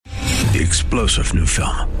The explosive new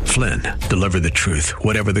film, Flynn, deliver the truth,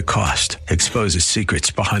 whatever the cost, exposes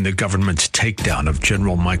secrets behind the government's takedown of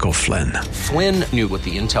General Michael Flynn. Flynn knew what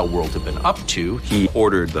the intel world had been up to. He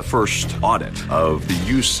ordered the first audit of the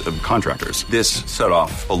use of contractors. This set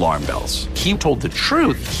off alarm bells. He told the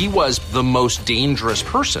truth. He was the most dangerous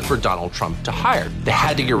person for Donald Trump to hire. They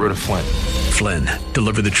had to get rid of Flynn. Flynn,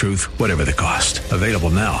 deliver the truth, whatever the cost. Available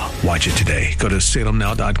now. Watch it today. Go to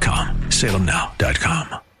salemnow.com.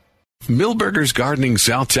 salemnow.com. Milberger's Gardening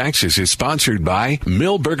South Texas is sponsored by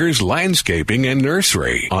Milberger's Landscaping and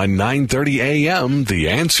Nursery on 9:30 a.m. The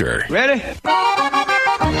Answer. Ready?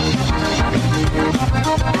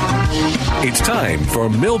 It's time for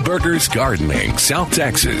Milberger's Gardening South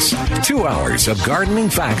Texas. 2 hours of gardening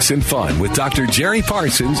facts and fun with Dr. Jerry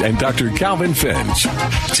Parsons and Dr. Calvin Finch.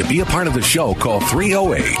 To be a part of the show, call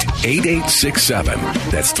 308-8867.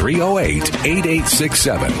 That's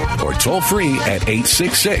 308-8867. Or toll free at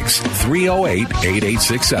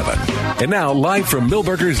 866-308-8867. And now, live from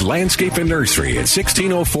Milberger's Landscape and Nursery at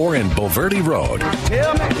 1604 and Bulverde Road.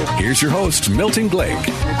 Here's your host, Milton Blake.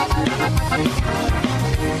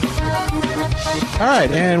 All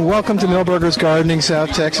right, and welcome to Milberger's Gardening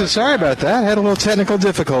South Texas. Sorry about that. Had a little technical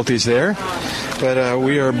difficulties there. But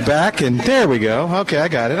we are back, and there we go. Okay, I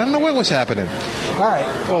got it. I don't know what was happening. All right.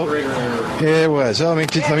 Well, it was. Oh,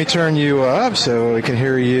 let me turn you up so we can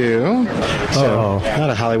hear you. So,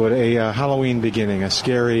 not a Hollywood, a Halloween beginning, a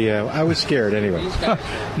scary, I was scared anyway.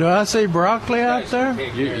 Do I see broccoli out there?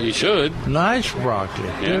 You should. Nice broccoli.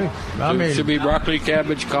 Yeah. I mean, it should be broccoli,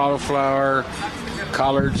 cabbage, cauliflower,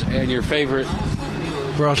 collards, and your favorite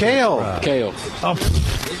kale. Kale. Oh.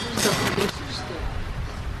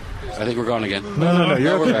 I think we're going again. No,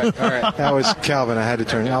 you're okay. All right. That was Calvin. I had to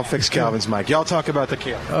turn. I'll fix Calvin's mic. Y'all talk about the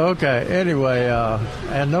kale. Okay. Anyway,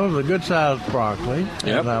 and those are good-sized broccoli. Yep.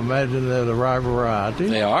 And I imagine they're the right variety.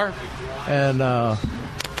 They are. And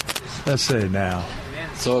let's see now.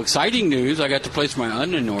 So exciting news! I got to place my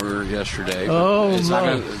onion order yesterday. Oh, it's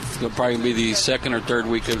going to probably be the second or third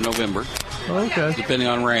week of November. Okay. Depending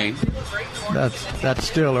on rain. That's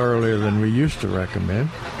still earlier than we used to recommend,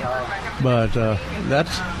 but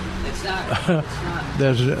that's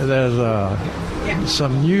there's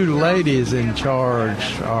some new ladies in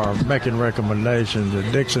charge are making recommendations at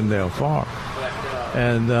Dixondale Farm,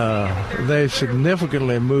 and they've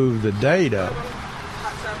significantly moved the date up,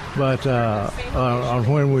 but on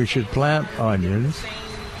when we should plant onions.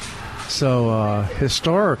 So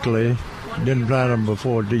historically, didn't plant them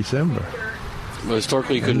before December. Well,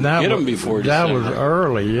 historically, you couldn't get them before December. That was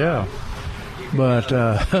early, yeah. But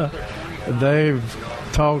they've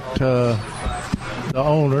talked the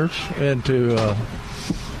owners into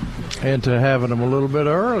having them a little bit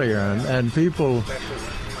earlier. And people,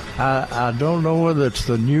 I don't know whether it's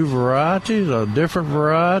the new varieties or different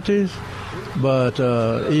varieties, but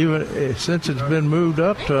even since it's been moved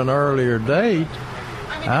up to an earlier date,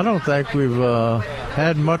 I don't think we've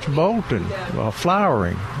had much bolting or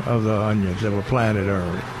flowering of the onions that were planted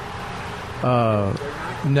early.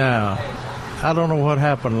 Now, I don't know what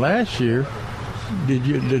happened last year.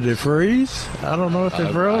 Did it freeze? I don't know if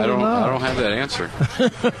it froze or not. I don't have that answer.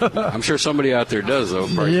 I'm sure somebody out there does, though.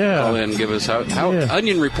 Probably call in and give us how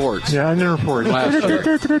onion reports. Yeah, onion reports.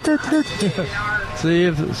 See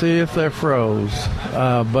if they froze.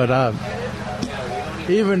 But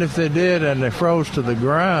even if they did and they froze to the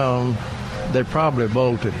ground, they probably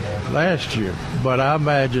bolted last year. But I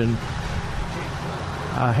imagine,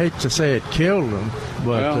 I hate to say it killed them,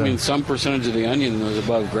 but... Well, I mean, some percentage of the onion was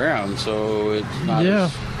above ground, so it's not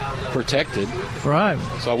as protected. Right.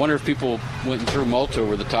 So I wonder if people went and threw mulch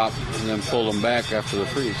over the top and then pulled them back after the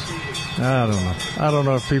freeze. I don't know. I don't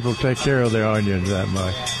know if people take care of their onions that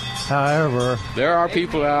much. However, there are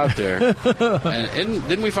people out there. And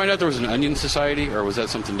didn't we find out there was an onion society, or was that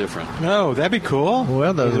something different? No, that'd be cool.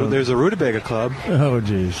 Well, there's a Rutabaga Club. Oh,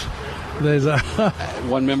 geez. There's a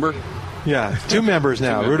one member. Yeah, two members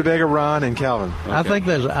now. Rutabaga, Ron, and Calvin. Okay. I think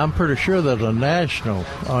I'm pretty sure there's a National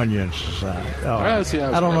Onion Society. I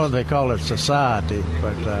don't know if they call it society,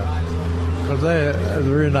 but the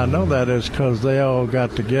reason I know that is because they all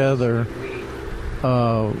got together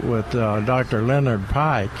with Dr. Leonard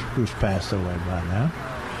Pike, who's passed away by now,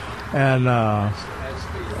 and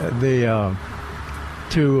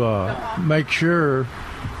to make sure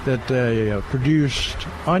that they produced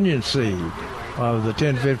onion seed of the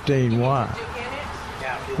 1015Y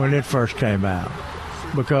when it first came out,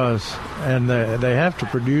 because they have to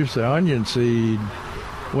produce the onion seed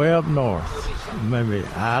way up north, maybe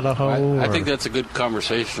Idaho. I think that's a good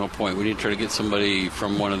conversational point. We need to try to get somebody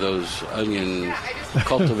from one of those onion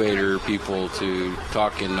cultivator people to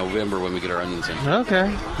talk in November when we get our onions in.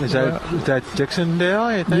 Okay. Is that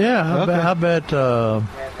Dixondale, you think? Yeah, okay. I bet.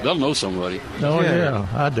 They'll know somebody. Oh, yeah,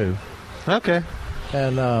 I do. Okay.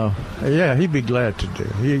 And, he'd be glad to do.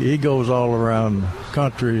 He goes all around the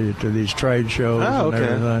country to these trade shows and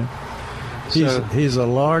everything. He's the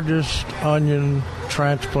largest onion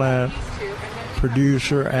transplant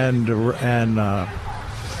producer and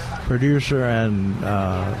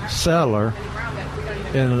seller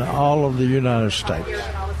in all of the United States.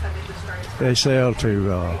 They sell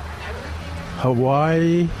to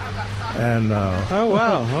Hawaii and oh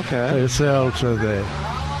wow, okay. They sell to the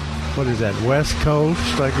West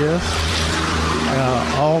Coast, I guess.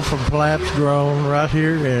 All from plants grown right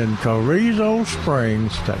here in Carrizo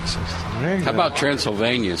Springs, Texas. How about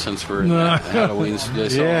Transylvania, since we're in Halloween? They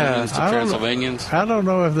sell onions to Transylvanians? I don't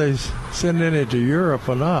know if they send any to Europe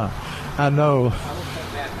or not. I know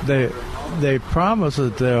they promise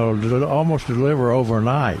that they'll almost deliver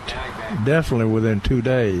overnight, definitely within 2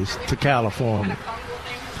 days, to California.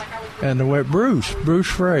 And the way Bruce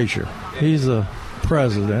Frazier, he's the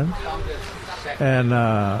president, and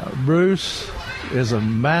Bruce is a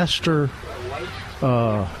master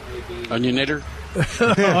onionator.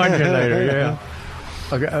 Onionator, yeah.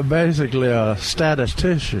 Okay, basically a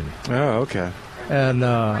statistician. Oh, okay. And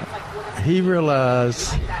he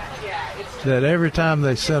realized that every time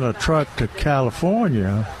they sent a truck to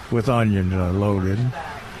California with onions loaded,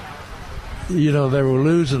 they were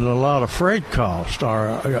losing a lot of freight cost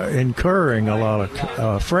or incurring a lot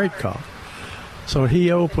of freight cost. So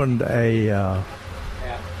he opened a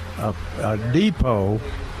depot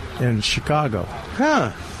in Chicago.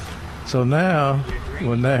 Huh. So now,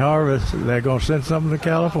 when they harvest, they're going to send something to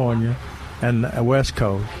California and the West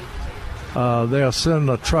Coast. They'll send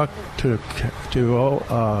a truck to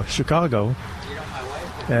Chicago,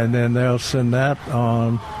 and then they'll send that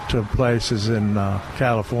on to places in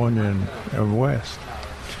California and West.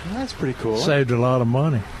 That's pretty cool. Saved a lot of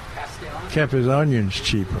money. Kept his onions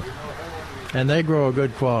cheaper. And they grow a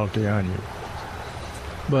good quality onion.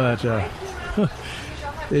 But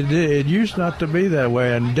it used not to be that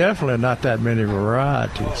way, and definitely not that many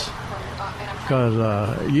varieties.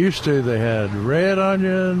 Because used to they had red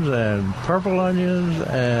onions and purple onions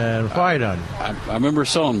and white onions. I remember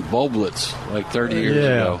selling bulblets like 30 years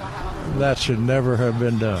ago. That should never have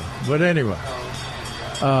been done. But anyway.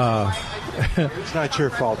 It's not your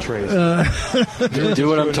fault, Trace. Do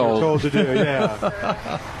what I'm told. Told to do,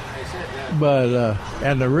 yeah. But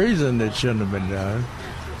and the reason it shouldn't have been done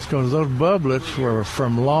is because those bubblets were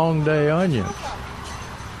from long day onions,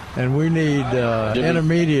 and we need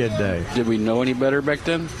intermediate day. Did we know any better back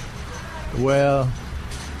then? Well,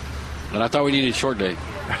 and I thought we needed short day.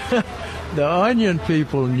 The onion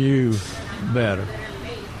people knew better,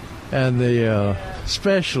 and the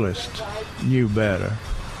specialists knew better,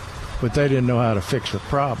 but they didn't know how to fix the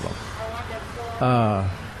problem.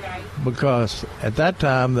 Because at that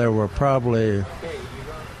time there were probably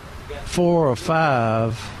 4 or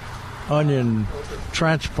 5 onion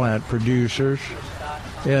transplant producers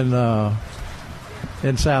in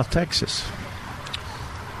South Texas,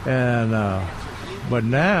 and but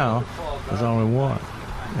now there's only one,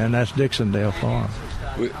 and that's Dixondale Farm.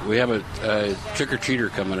 We have a trick-or-treater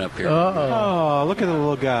coming up here. Oh, look at the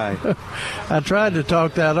little guy. I tried to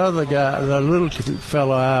talk that other guy, the little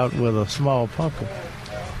fellow, out with a small pumpkin.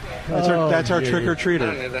 That's our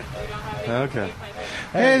trick-or-treater. Okay.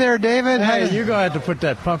 Hey there, David. Hey, you're going to have to put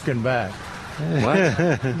that pumpkin back. What?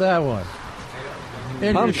 That one.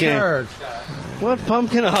 In pumpkin. Your shirt. What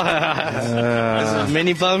pumpkin?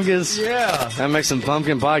 Mini pumpkins? Yeah. That makes some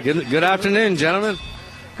pumpkin pie. Good afternoon, gentlemen.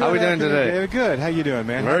 How are we doing today? David? Good. How you doing,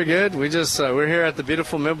 man? Very good. We just we're here at the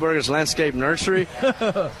beautiful Milberger's Landscape Nursery,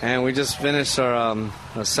 and we just finished our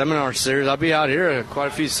seminar series. I'll be out here quite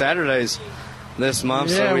a few Saturdays this month.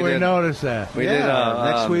 Yeah, so we noticed that. We did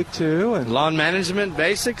next week too, and lawn management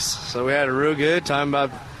basics. So we had a real good time about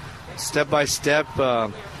step by step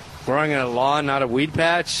growing a lawn, not a weed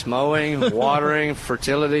patch, mowing, watering,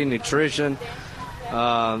 fertility, nutrition.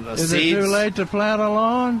 Is seeds. it too late to plant a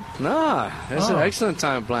lawn? No, it's an excellent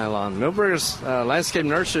time to plant a lawn. Milberger's Landscape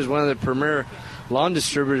Nursery is one of the premier lawn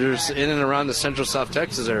distributors in and around the central South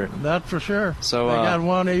Texas area. That's for sure. So they got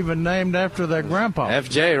one even named after their grandpa.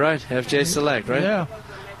 FJ, right? FJ Select, right? Yeah.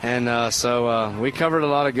 And so we covered a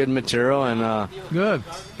lot of good material. And good.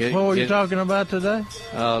 What were you talking about today?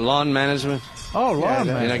 Lawn management. Oh, lawn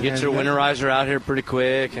management. Get your winterizer out here pretty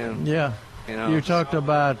quick. And yeah. You talked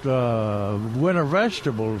about winter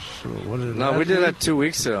vegetables. No, we did that 2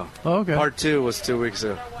 weeks ago. Okay. Part 2 was 2 weeks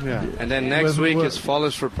ago. Yeah. And then next week is fall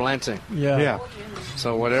is for planting. Yeah.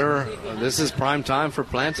 So this is prime time for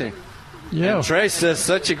planting. Yeah. And Trace does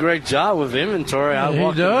such a great job with inventory. I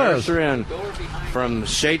walked the nursery, and from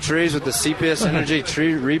shade trees with the CPS Energy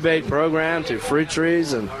tree rebate program to fruit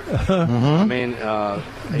trees, and I mean,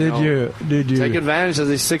 did you take advantage of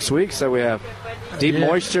these 6 weeks that we have? Deep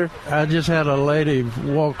moisture. I just had a lady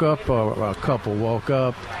walk up, or a couple walk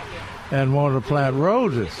up, and wanted to plant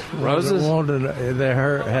roses. Roses? They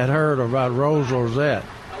had heard about rose rosette,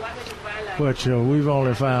 which we've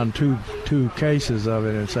only found two cases of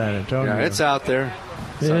it in San Antonio. Yeah, it's out there.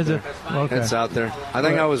 Is it? Okay. It's out there. I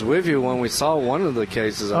think I was with you when we saw one of the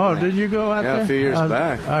cases. Oh, did you go out there? Yeah, a few years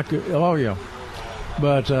back. Yeah.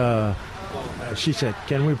 But she said,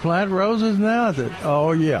 "Can we plant roses now?" I said,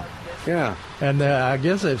 "Oh, yeah." Yeah. And I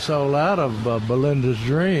guess they've sold out of Belinda's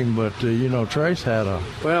Dream, but, Trace had a...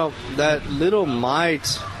 Well, that little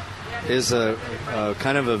mite is a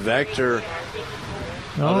kind of a vector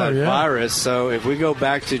of that virus. So if we go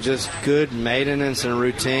back to just good maintenance and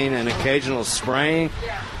routine and occasional spraying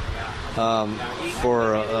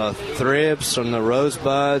for thrips from the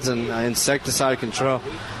rosebuds and insecticide control,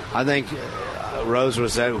 I think rose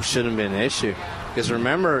rosette shouldn't be an issue. Because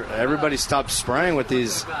remember, everybody stopped spraying with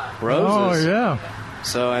these roses. Oh, yeah.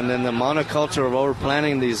 So, and then the monoculture of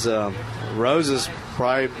overplanting these roses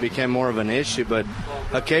probably became more of an issue. But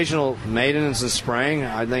occasional maintenance and spraying,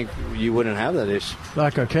 I think you wouldn't have that issue.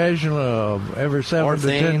 Like occasional, every 7 to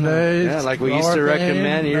 10 days. Yeah, like we used to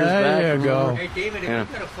recommend years back. There you go. Hey, David, have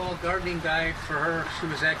you got a fall gardening guide for her? She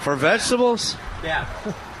was actually... For vegetables? Yeah.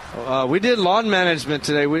 We did lawn management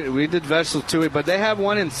today. We did vegetables too, but they have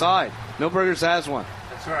one inside. Millburgers has one.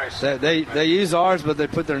 That's right. They use ours, but they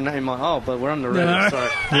put their name on. Oh, but we're on the radio. Sorry.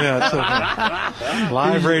 Yeah, it's okay.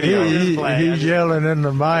 Live radio. He's yelling in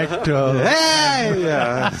the mic to hey!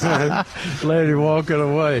 Yeah. lady walking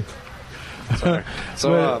away. Sorry.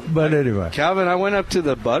 So, but anyway, Calvin, I went up to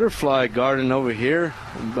the butterfly garden over here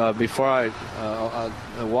before I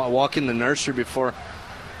walk in the nursery before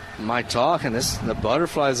my talk, and the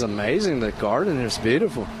butterfly is amazing. The garden is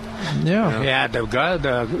beautiful. Yeah.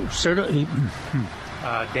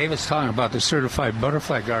 David's talking about the certified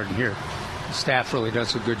butterfly garden here. The staff really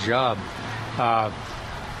does a good job. Of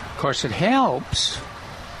course, it helps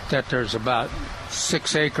that there's about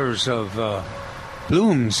 6 acres of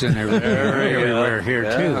blooms in everywhere here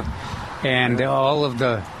too, and all of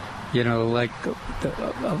the, like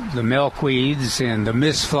the milkweeds and the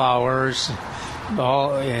mistflowers,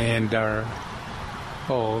 and our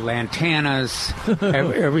lantanas.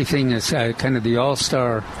 Everything is kind of the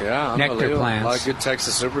all-star nectar plants. A lot of good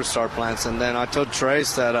Texas Superstar plants. And then I told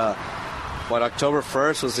Trace that October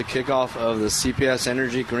 1st was the kickoff of the CPS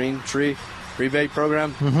Energy Green Tree Rebate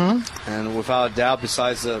Program. Mm-hmm. And without a doubt,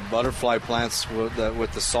 besides the butterfly plants with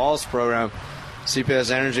the SALS program,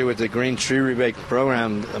 CPS Energy with the Green Tree Rebate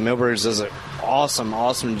Program, Millburgers does an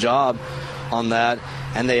awesome job on that.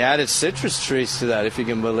 And they added citrus trees to that, if you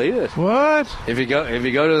can believe it. What? If you go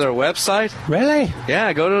to their website. Really?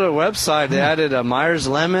 Yeah, go to their website. They added a Myers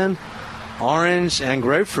lemon, orange, and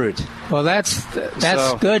grapefruit. Well, that's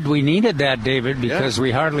good. We needed that, David, because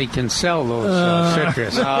we hardly can sell those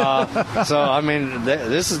citrus. So, I mean,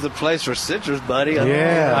 this is the place for citrus, buddy.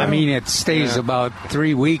 Yeah. I mean, it stays about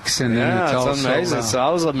 3 weeks, and then it's all amazing. So I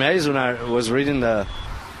was amazed when I was reading the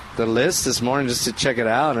list this morning just to check it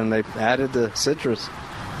out, and they added the citrus.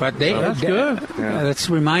 But that's good. Let's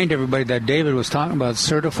remind everybody that David was talking about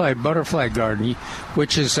certified butterfly garden,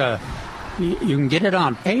 which is you can get it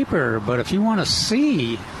on paper, but if you want to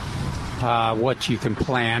see what you can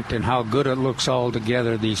plant and how good it looks all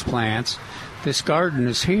together, these plants, this garden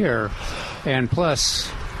is here. And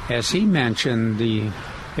plus, as he mentioned,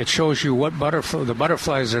 it shows you what the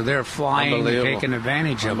butterflies are there flying and taking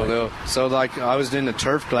advantage of it. So, like, I was doing the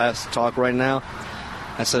turf grass talk right now.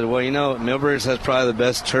 I said, well, Millburgers has probably the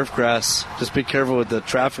best turf grass. Just be careful with the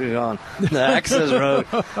traffic on the access road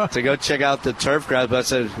to go check out the turf grass. But I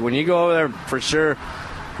said, when you go over there, for sure,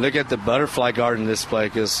 look at the butterfly garden display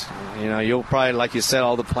because, you'll probably, like you said,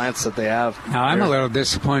 all the plants that they have. Now, I'm a little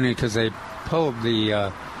disappointed because they pulled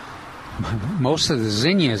most of the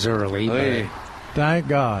zinnias early. Thank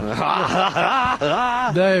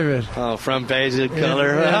God. David. Oh, front page of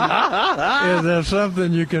color. Is there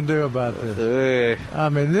something you can do about this? I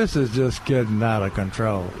mean, this is just getting out of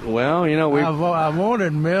control. Well, I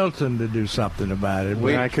wanted Milton to do something about it.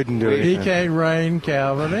 I couldn't do it. He can't rein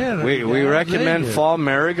Calvin in. We recommend fall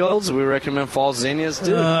marigolds. We recommend fall zinnias,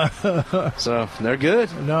 too. So, they're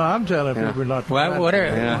good. No, I'm telling people not to. What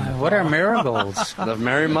are marigolds? The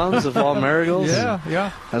marigolds, the fall marigolds?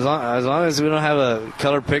 Yeah. As long as we don't have a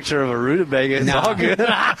color picture of a rutabaga, it's all good.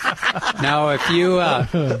 Now,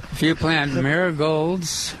 if you plant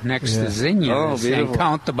marigolds next to zinnias and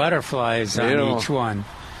count the butterflies on each one,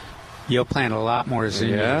 you'll plant a lot more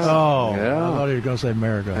zinnias. I thought you were going to say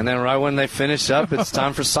marigold. And then right when they finish up, it's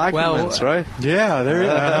time for cyclamens, right? Yeah, there you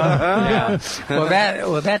go. Yeah.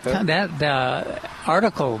 That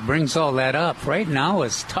article brings all that up. Right now,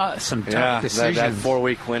 it's some tough decisions. That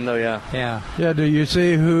 4-week window, Yeah. Do you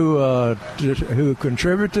see who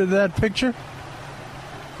contributed to that picture?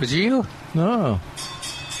 Was you? No.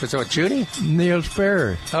 Was it Judy? Neil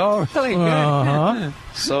Sperry. Oh, really? Good. Uh-huh.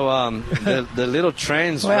 So the little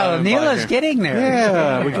trains. Well, Neil is getting there.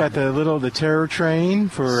 Yeah, we got the terror train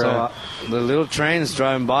for. So, the little trains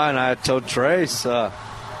driving by, and I told Trace, they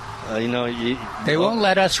won't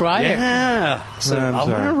let us ride it. Yeah. So I want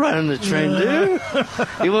to ride on the train, dude.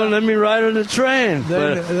 He won't let me ride on the train.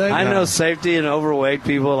 But I know safety and overweight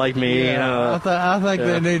people like me. Yeah, I think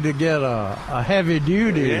they need to get a heavy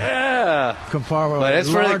duty compartment. But it's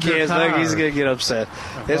for the kids. Look, he's going to get upset.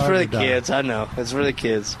 It's for the kids. I know. It's for the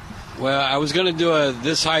kids. Well, I was going to do a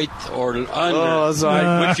this height or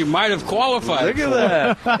under, which you might have qualified. Look at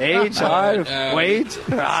that. Age, height, weight. This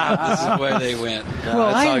is where they went.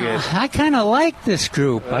 Well, I kind of like this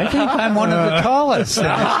group. I think I'm one of the tallest.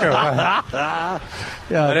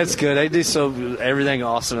 But it's good. They do everything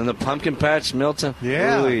awesome. And the pumpkin patch, Milton.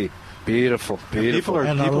 Yeah. Ooh, beautiful.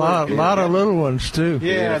 And a lot of little ones, too.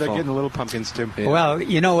 Yeah, they're getting little pumpkins, too. Yeah. Well,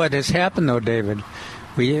 you know what has happened, though, David?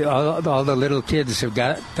 All the little kids have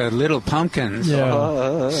got the little pumpkins.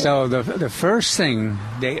 Yeah. So the first thing,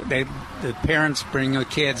 the parents bring the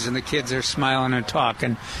kids, and the kids are smiling and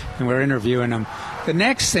talking, and we're interviewing them. The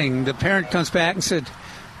next thing, the parent comes back and said,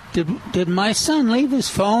 Did my son leave his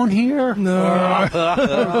phone here? No.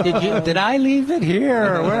 Did I leave it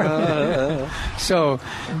here? Or where? So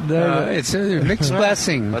it's a mixed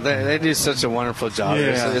blessing. But they do such a wonderful job.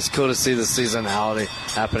 Yeah. It's cool to see the seasonality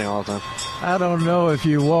happening all the time. I don't know if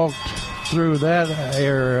you walked through that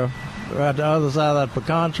area, right the other side of that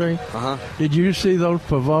pecan tree. Did you see those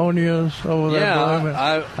pavonias over there blooming?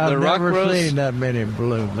 I've never seen that many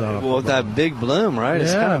blooms. Well, that big bloom, right?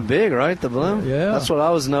 It's kind of big, right, the bloom? Yeah. That's what I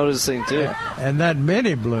was noticing, too. Yeah. And that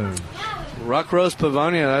many blooms. Rock Rose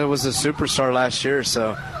Pavonia, that was a superstar last year,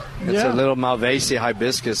 so it's a little Malvaceae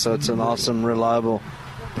hibiscus, so it's an awesome, reliable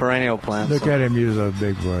perennial plant. Look at him use those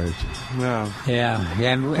big words. No. Yeah,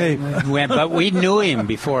 but we knew him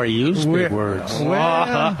before he used big words.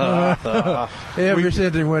 Well, ever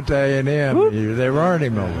since he went to A&M, they weren't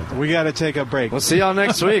him over. We got to take a break. We'll see y'all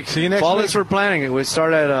next week. See you next Fall week. is for planning. We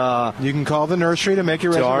start at... you can call the nursery to make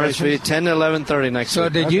your reservations. RSV 10 to 11:30 next week. So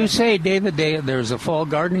did you say, David, there's a fall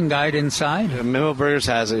gardening guide inside? Milberger's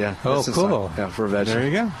has it, yeah. Oh, It's cool. inside. Yeah, for vegetables. There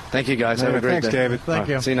you go. Thank you, guys. Have a great Thanks, day. David. Thank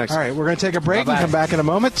you. See you next All week. right, we're going to take a break Bye-bye. and come back in a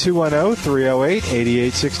moment.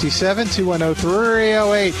 210-308-8867.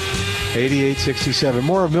 210-308-8867.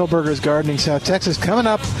 More of Milberger's Gardening South Texas coming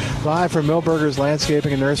up live from Milberger's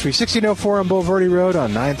Landscaping and Nursery, 1604 on Boulevardy Road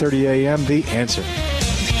on 9:30 a.m. The Answer.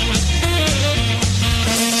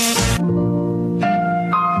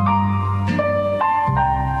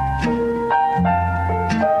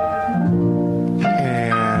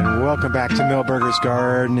 Welcome back to Milberger's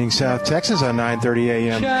Gardening South Texas on 9:30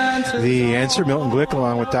 a.m. The Answer. Milton Glick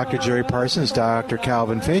along with Dr. Jerry Parsons, Dr.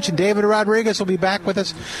 Calvin Finch, and David Rodriguez will be back with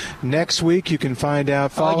us next week. You can find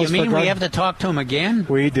out. You mean we have to talk to him again?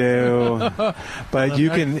 We do. But you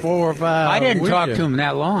can... 4 or 5. I didn't talk to him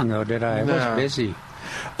that long, though, did I? I was busy.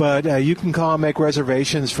 But you can call and make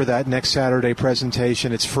reservations for that next Saturday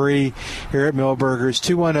presentation. It's free here at Milberger's,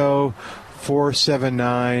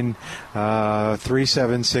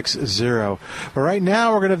 210-479-3760. But right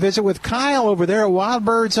now we're going to visit with Kyle over there at Wild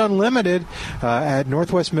Birds Unlimited at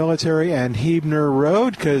Northwest Military and Huebner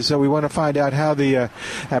Road, because we want to find out how the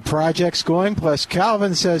that project's going. Plus,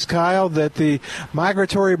 Calvin says, Kyle, that the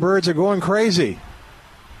migratory birds are going crazy.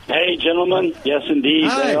 Hey, gentlemen. Yes, indeed,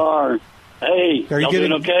 they are. Hey, are you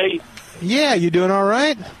doing okay? Yeah, you doing all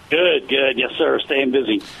right? Good. Yes, sir. Staying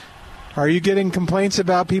busy. Are you getting complaints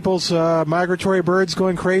about people's migratory birds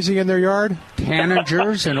going crazy in their yard?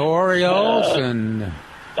 Tanagers and orioles, and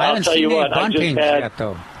I haven't seen any buntings yet,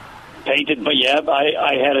 though. Painted, but yeah,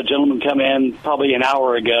 I had a gentleman come in probably an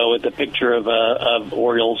hour ago with a picture of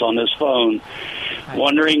Orioles on his phone,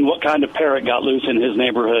 wondering what kind of parrot got loose in his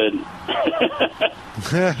neighborhood.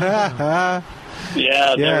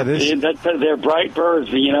 They're bright birds,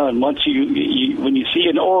 and once when you see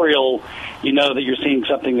an Oriole, you know that you're seeing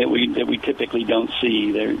something that we typically don't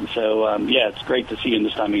see there. So it's great to see them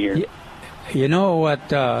this time of year. You know what?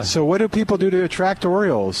 So what do people do to attract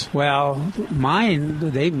Orioles? Well, mine,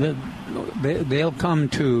 they'll come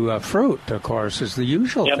to fruit, of course, is the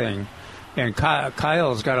usual thing. And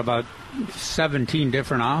Kyle's got about 17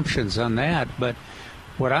 different options on that. But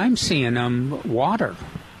what I'm seeing them, water.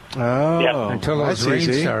 Oh, until those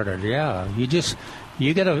rains started. Yeah, you get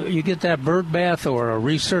that bird bath or a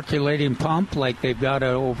recirculating pump like they've got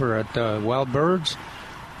over at Wild Birds.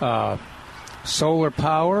 Solar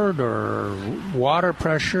powered or water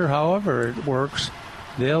pressure, however it works,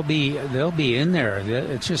 they'll be in there.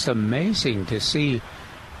 It's just amazing to see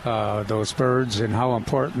those birds and how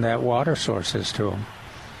important that water source is to them.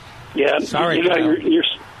 Yeah, sorry,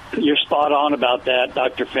 you're spot on about that,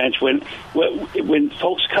 Dr. Finch. When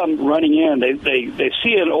folks come running in, they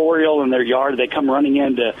see an Oriole in their yard. They come running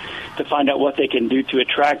in to find out what they can do to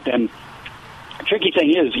attract them. The tricky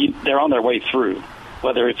thing is they're on their way through.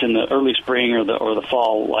 Whether it's in the early spring or the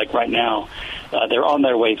fall, like right now, they're on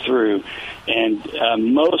their way through. And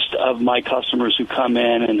most of my customers who come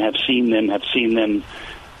in and have seen them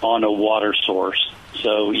on a water source.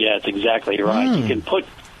 So yeah, it's exactly right. You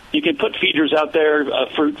can put feeders out there, a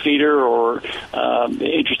fruit feeder, or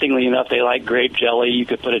interestingly enough, they like grape jelly. You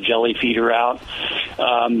could put a jelly feeder out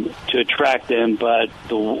to attract them, but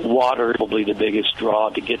the water is probably the biggest draw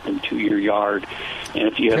to get them to your yard. And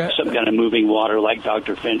if you have some kind of moving water, like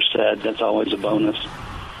Dr. Finch said, that's always a bonus.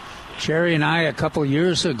 Sherry and I, a couple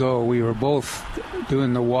years ago, we were both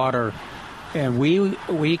doing the water, and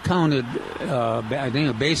we counted, I think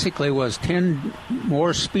it basically was 10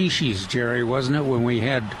 more species, Jerry, wasn't it, when we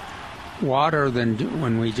had water than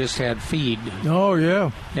when we just had feed? Oh,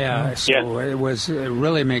 yeah. Yeah, so it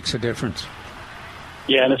really makes a difference.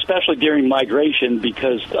 Yeah, and especially during migration,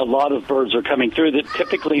 because a lot of birds are coming through that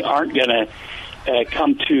typically aren't going to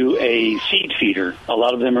come to a seed feeder. A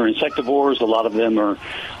lot of them are insectivores. A lot of them are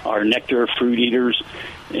nectar fruit eaters,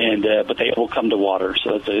 and but they will come to water.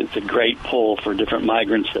 So it's a great pull for different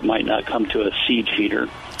migrants that might not come to a seed feeder.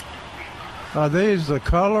 Are these the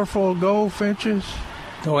colorful goldfinches?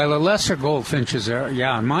 Well, the lesser goldfinches are,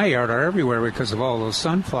 in my yard are everywhere because of all those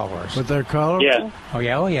sunflowers. But they're colorful? Yeah. Oh,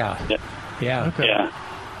 yeah. Okay. Yeah.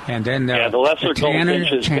 And then the lesser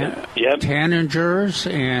goldfinches.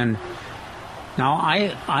 Tanagers, and now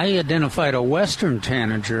I identified a western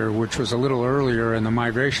tanager, which was a little earlier in the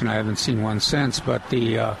migration. I haven't seen one since, but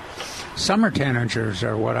the summer tanagers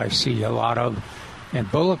are what I see a lot of,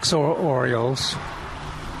 and Bullock's Orioles.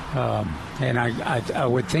 And I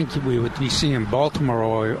would think we would be seeing Baltimore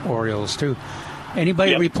Orioles too.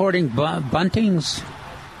 Anybody reporting buntings,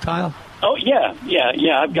 Kyle? Oh yeah.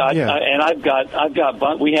 I've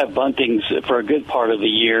got we have buntings for a good part of the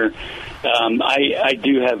year. I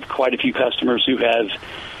do have quite a few customers who have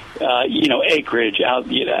acreage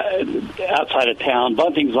outside of town.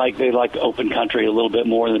 Buntings they like open country a little bit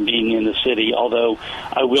more than being in the city. Although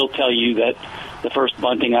I will tell you that the first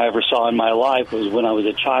bunting I ever saw in my life was when I was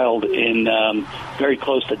a child in very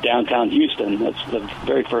close to downtown Houston. That's the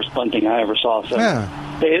very first bunting I ever saw. So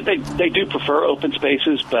they do prefer open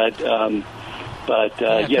spaces, but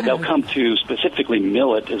they'll come to specifically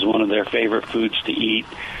millet is one of their favorite foods to eat.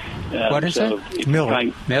 What is it?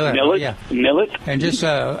 Millet. Millet. And just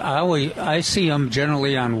I see them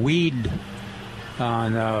generally on weeds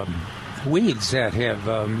that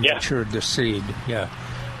have matured the seed. Yeah.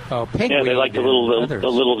 Oh, pigweed. They like the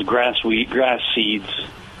little grass seeds.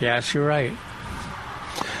 Yes, you're right.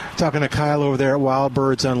 Talking to Kyle over there at Wild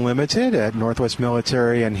Birds Unlimited at Northwest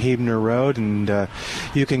Military and Huebner Road, and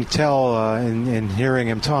you can tell in hearing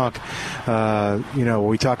him talk,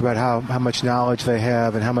 we talk about how much knowledge they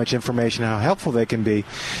have and how much information, how helpful they can be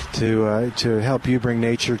to help you bring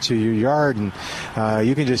nature to your yard, and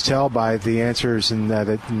you can just tell by the answers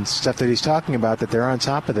and stuff that he's talking about that they're on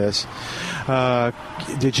top of this.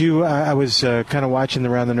 Did you? I was kind of watching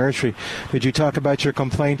around the nursery. Did you talk about your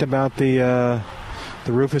complaint about the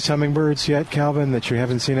rufous hummingbirds yet, Calvin? That you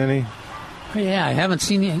haven't seen any? Yeah, I haven't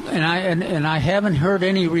seen it, and I haven't heard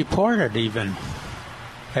any reported even.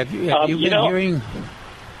 Have you been hearing?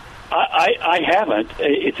 I haven't.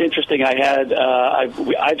 It's interesting.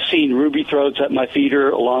 I've seen ruby throats at my feeder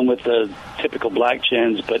along with the typical black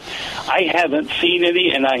chins, but I haven't seen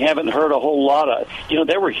any, and I haven't heard a whole lot of.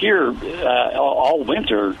 They were here all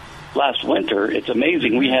winter, last winter. It's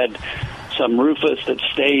amazing. We had some rufous that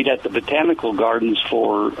stayed at the botanical gardens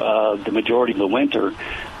for the majority of the winter.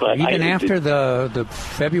 But even after the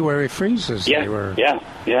February freezes, they were they were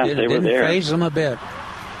there. Didn't phase them a bit.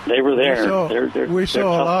 They were there. We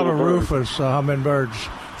saw a lot of rufous hummingbirds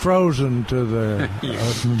frozen to the.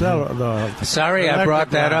 Sorry, I brought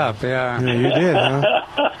that up. Yeah, you did, huh?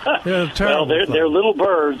 Yeah, terrible. Well, they're little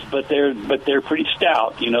birds, but they're pretty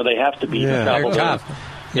stout. You know, they have to be. Yeah, they're tough.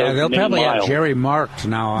 Yeah, they'll probably have Jerry marked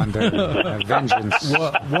now on their vengeance.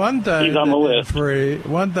 Well, one thing He's on the list.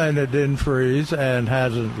 One thing that didn't freeze and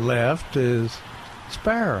hasn't left is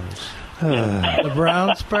sparrows. The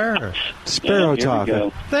brown sparrow. Sparrow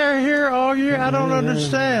talking. They're here all year. I don't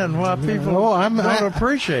understand why people don't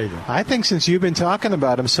appreciate them. I think since you've been talking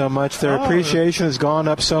about them so much, their appreciation has gone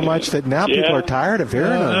up so much that now people are tired of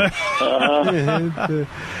hearing them.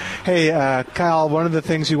 Hey, Kyle, one of the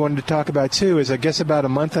things we wanted to talk about, too, is I guess about a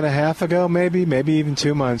month and a half ago, maybe even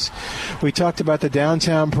 2 months, we talked about the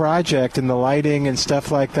downtown project and the lighting and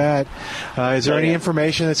stuff like that. Is there any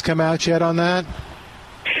information that's come out yet on that?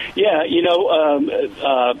 Yeah, you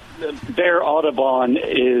know, Bear Audubon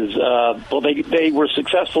is, they were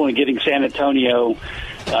successful in getting San Antonio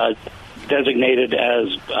designated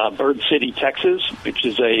as Bird City, Texas, which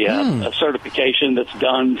is a certification that's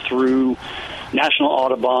done through National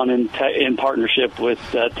Audubon in partnership with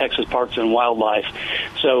Texas Parks and Wildlife.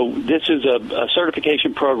 So this is a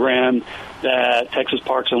certification program that Texas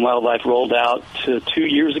Parks and Wildlife rolled out 2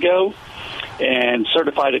 years ago and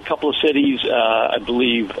certified a couple of cities. I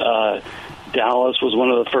believe Dallas was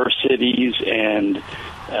one of the first cities, and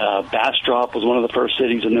Bastrop was one of the first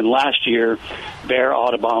cities. And then last year, Bear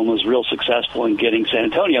Audubon was real successful in getting San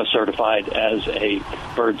Antonio certified as a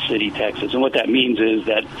Bird City, Texas. And what that means is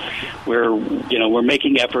that we're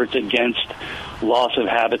making efforts against loss of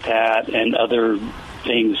habitat and other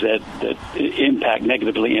things that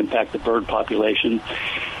negatively impact the bird population.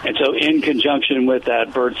 And so in conjunction with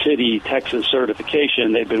that Bird City, Texas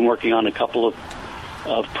certification, they've been working on a couple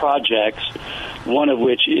of projects, one of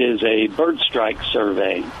which is a bird strike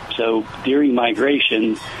survey. So during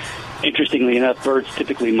migration, interestingly enough, birds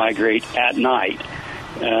typically migrate at night.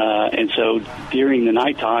 And so during the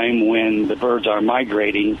nighttime when the birds are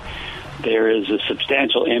migrating, there is a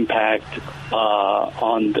substantial impact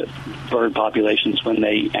on the bird populations when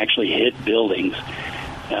they actually hit buildings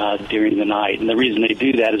during the night. And the reason they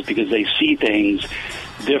do that is because they see things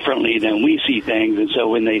differently than we see things. And so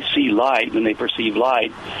when they see light, when they perceive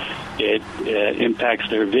light, it impacts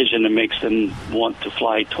their vision and makes them want to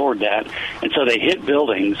fly toward that. And so they hit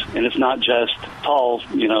buildings, and it's not just tall,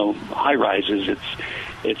 high rises.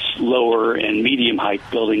 It's lower and medium height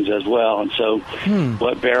buildings as well. And so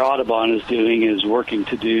what Bear Audubon is doing is working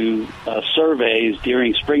to do surveys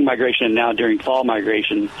during spring migration and now during fall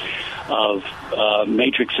migration of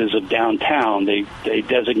matrices of downtown. They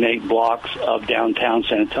designate blocks of downtown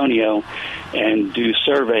San Antonio and do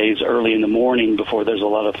surveys early in the morning before there's a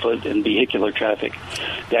lot of foot and vehicular traffic.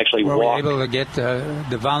 They actually walk. Were we able to get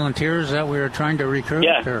the volunteers that we were trying to recruit?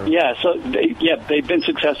 Yeah. So they've been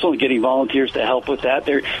successful in getting volunteers to help with that.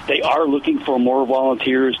 They are looking for more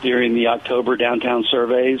volunteers during the October downtown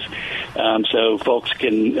surveys. So folks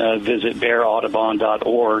can visit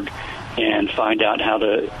bearaudubon.org and find out how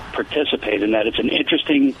to participate in that. It's an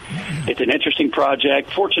interesting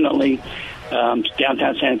project. Fortunately,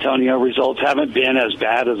 downtown San Antonio results haven't been as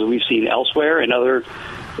bad as we've seen elsewhere in other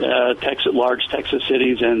large Texas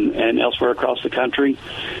cities and elsewhere across the country.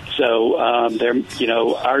 So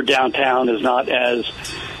our downtown is not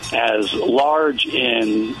as large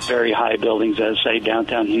in very high buildings as, say,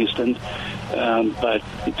 downtown Houston, but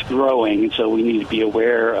it's growing, and so we need to be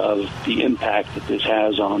aware of the impact that this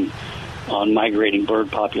has on migrating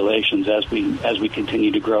bird populations as we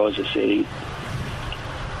continue to grow as a city.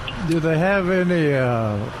 Do they have any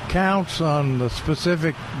counts on the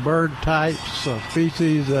specific bird types or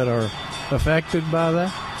species that are affected by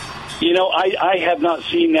that? I have not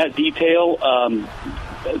seen that detail.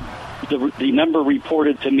 The number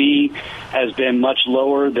reported to me has been much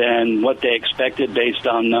lower than what they expected based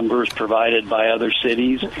on numbers provided by other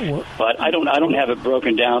cities. But I don't have it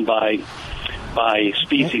broken down by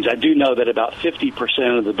species. I do know that about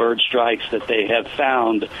 50% of the bird strikes that they have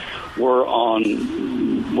found were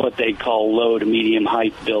on what they call low to medium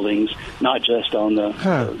height buildings, not just on the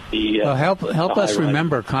help us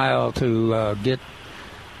remember, Kyle, to get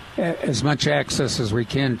as much access as we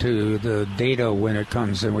can to the data when it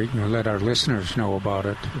comes, and we can let our listeners know about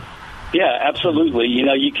it. Yeah, absolutely. You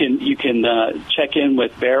know, you can check in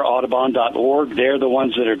with BearAudubon.org. They're the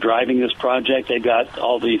ones that are driving this project. They've got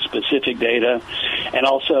all the specific data. And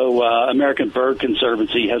also American Bird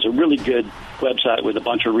Conservancy has a really good website with a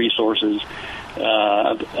bunch of resources.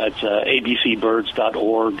 It's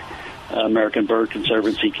abcbirds.org. American Bird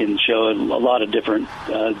Conservancy can show a lot of different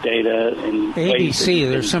data. And ABC,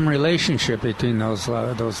 there's some relationship between those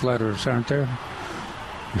letters, aren't there?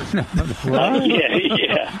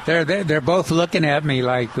 Yeah. They're both looking at me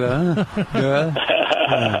like, well,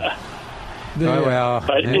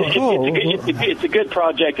 but it's a good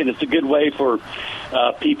project, and it's a good way for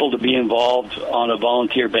people to be involved on a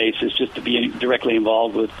volunteer basis, just to be directly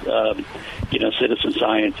involved with, citizen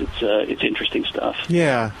science. It's interesting stuff.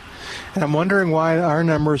 Yeah. And I'm wondering why our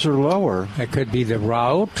numbers are lower. It could be the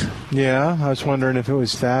route. Yeah, I was wondering if it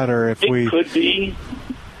was that or if it could be.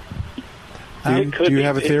 Do you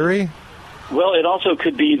have a theory? Well, it also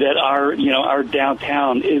could be that our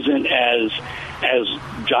downtown isn't as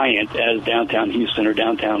giant as downtown Houston or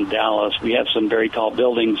downtown Dallas. We have some very tall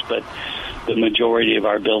buildings, but the majority of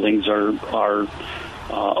our buildings are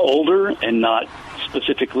older and not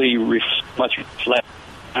specifically much reflect.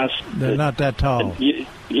 They're not that tall.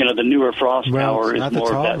 The newer Frost Tower is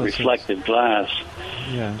more of that reflective glass.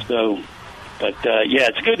 Yeah. So, but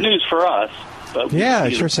it's good news for us. But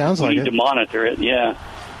it sure sounds like it. We need to monitor it. Yeah.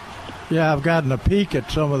 Yeah, I've gotten a peek at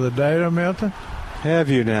some of the data, Milton. Have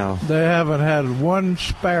you now? They haven't had one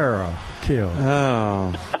sparrow killed.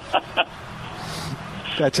 Oh.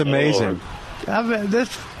 That's amazing. This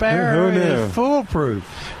sparrow is foolproof.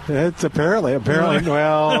 It's apparently.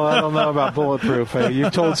 Well, I don't know about bulletproof.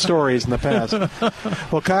 You've told stories in the past.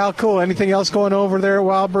 Well, Kyle, cool. Anything else going over there at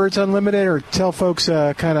Wild Birds Unlimited, or tell folks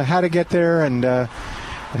kind of how to get there and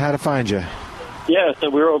how to find you? Yeah, so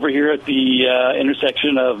we're over here at the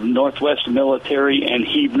intersection of Northwest Military and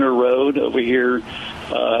Huebner Road over here,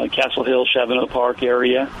 Castle Hill, Chavano Park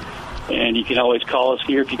area. And you can always call us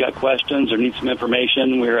here if you got questions or need some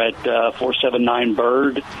information. We're at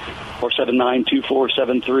 479-BIRD,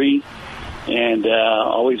 479-2473. And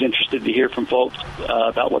always interested to hear from folks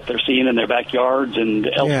about what they're seeing in their backyards and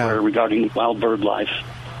elsewhere regarding wild bird life.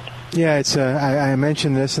 Yeah, it's. I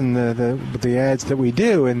mentioned this in the ads that we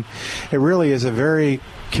do, and it really is a very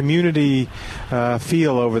community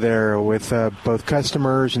feel over there with both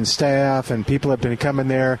customers and staff, and people have been coming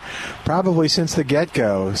there probably since the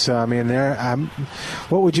get-go. So, I mean,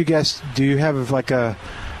 what would you guess? Do you have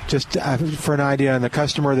just for an idea on the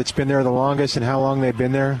customer that's been there the longest and how long they've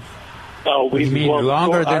been there? Oh, you mean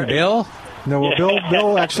longer than Bill? No, well,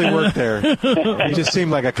 Bill actually worked there. He just seemed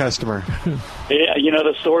like a customer. Yeah,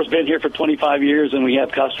 the store's been here for 25 years, and we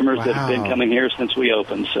have customers that have been coming here since we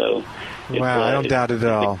opened. So, I don't doubt it at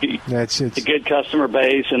all. It's a good customer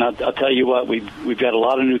base, and I'll tell you what, we've got a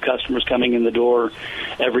lot of new customers coming in the door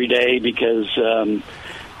every day because a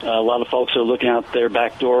lot of folks are looking out their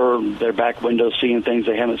back door, their back window, seeing things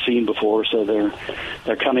they haven't seen before. So they're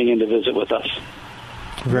coming in to visit with us.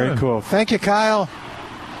 Very cool. Thank you, Kyle.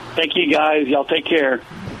 Thank you, guys. Y'all take care.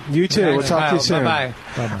 You too. We'll talk to you soon. Bye-bye.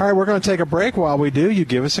 All right, we're going to take a break. While we do, you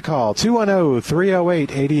give us a call.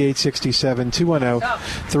 210-308-8867.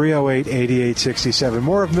 210-308-8867.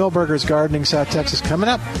 More of Milberger's Gardening South Texas coming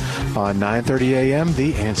up on 9:30 a.m.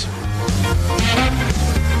 The Answer.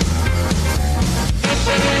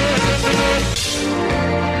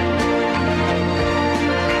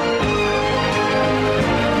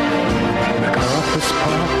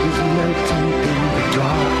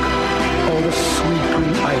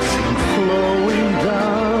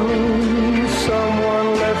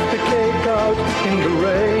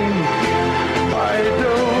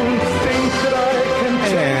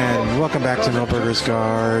 Back to Milberger's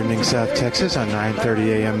Gardening South Texas on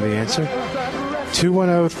 9:30 a.m. The Answer.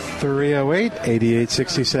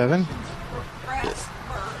 210-308-8867.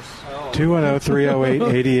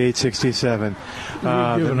 210-308-8867.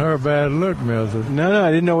 You're giving her a bad look, Milton. No,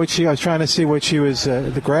 I didn't know I was trying to see what she was.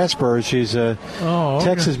 The grass bird. She's a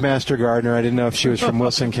Texas master gardener. I didn't know if she was from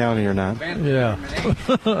Wilson County or not. Yeah.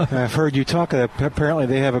 I've heard you talk. Apparently,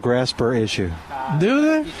 they have a grass burr issue. Do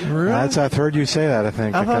they? Really? I've heard you say that, I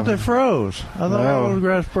think. I thought they froze. I thought all those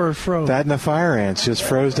grass burrs froze. That and the fire ants just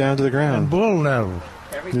froze down to the ground. And bull nettle.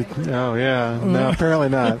 Oh, yeah. No, apparently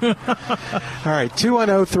not. All right,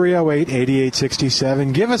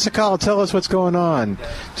 210-308-8867. Give us a call. Tell us what's going on.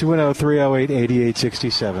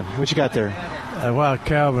 210-308-8867. What you got there? While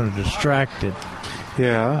Calvin is distracted,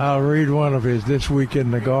 yeah, I'll read one of his This Week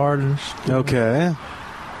in the Gardens. Okay.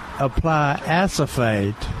 Apply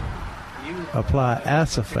acephate. All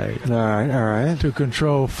right. To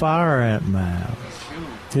control fire ant mounds.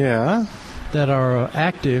 Yeah. that are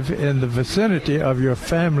active in the vicinity of your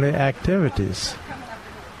family activities.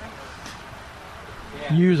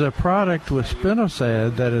 Use a product with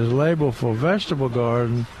spinosad that is labeled for vegetable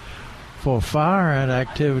garden for fire ant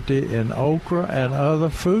activity in okra and other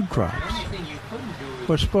food crops.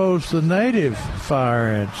 But suppose the native fire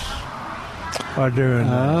ants are doing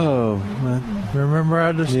that. Remember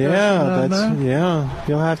I discussed that? Yeah,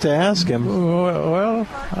 you'll have to ask him. Well,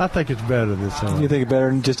 I think it's better this way. You think it's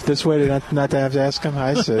better just this way not to have to ask him?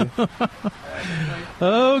 I see.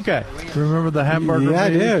 Okay. Remember the hamburger? Yeah, I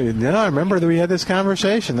do. No, I remember that we had this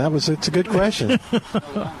conversation. It's a good question.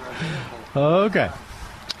 Okay.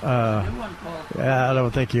 I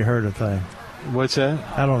don't think you heard a thing. What's that?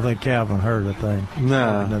 I don't think Calvin heard a thing.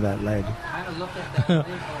 No. To that lady.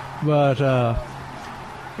 But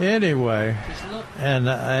anyway, and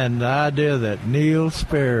the idea that Neil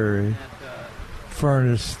Sperry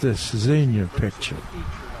furnished this Xenia picture.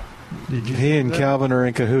 Did you he and that? Calvin are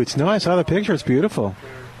in cahoots. No, I saw the picture. It's beautiful.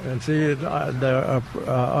 And see it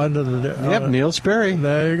under the... Yep, Neil Sperry.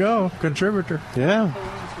 There you go, contributor. Yeah.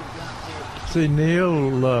 See, Neil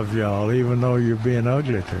loves y'all, even though you're being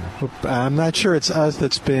ugly to him. I'm not sure it's us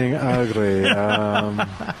that's being ugly.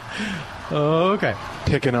 Okay.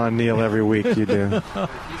 Picking on Neil every week, you do.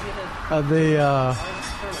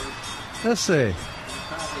 Let's see.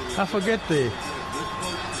 I forget the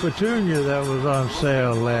petunia that was on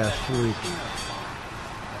sale last week.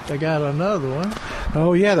 They got another one.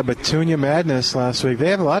 Oh, yeah, the Petunia Madness last week. They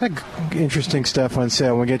have a lot of interesting stuff on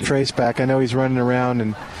sale. When we get Trace back, I know he's running around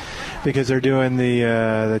and because they're doing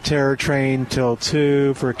the Terror Train till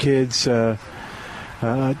 2 for kids, I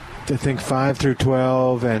think 5 through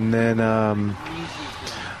 12, and then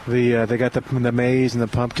they got the maze and the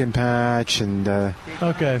pumpkin patch and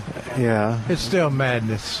okay, yeah, it's still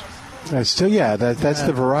madness. That's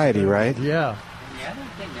the variety, right? Yeah.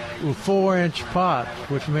 With 4-inch pot,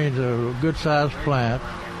 which means a good-sized plant,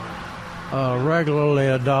 regularly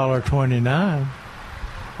 $1.29,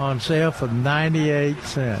 on sale for 98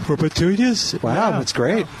 cents. For petunias? Wow, that's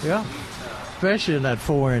great. Yeah, especially in that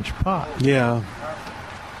 4-inch pot. Yeah.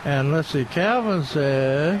 And let's see, Calvin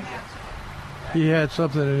said he had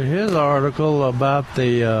something in his article about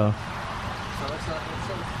the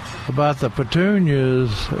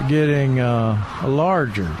petunias getting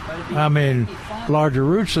larger. I mean, larger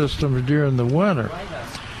root systems during the winter.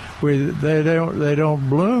 They don't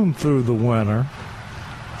bloom through the winter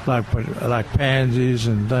like pansies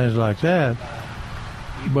and things like that.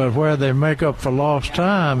 But where they make up for lost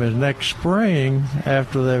time is next spring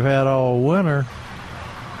after they've had all winter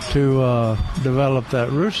to develop that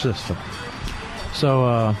root system.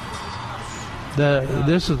 So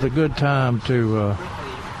this is a good time to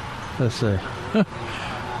let's see.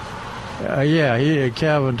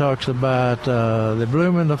 Calvin talks about they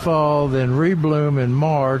bloom in the fall, then rebloom in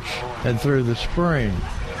March and through the spring.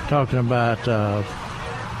 Talking about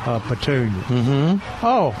petunia. Mm-hmm.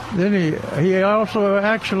 Oh, then he also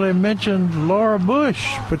actually mentioned Laura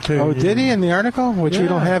Bush petunia. Oh, did he in the article? Which we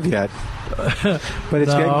don't have yet. But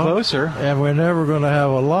it's getting closer. And we're never going to have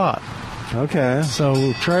a lot. Okay.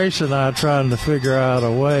 So Trace and I are trying to figure out a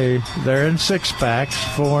way. They're in 6-packs,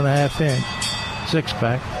 4.5 inch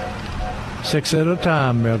 6-pack. 6 at a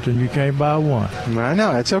time, Milton. You can't buy one. I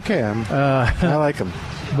know. It's okay. I like them.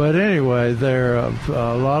 But anyway, there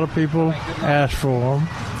a lot of people ask for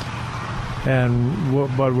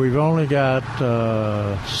them, but we've only got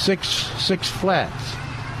six flats.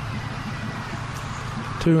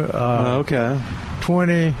 Okay.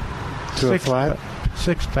 20 to a flat.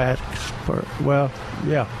 6 packs per. Well,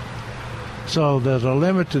 yeah. So there's a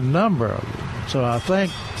limited number of them. So I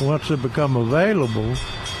think once they become available,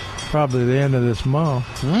 probably the end of this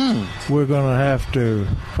month, we're going to have to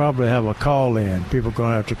probably have a call-in. People are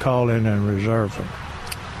going to have to call in and reserve them.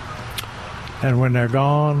 And when they're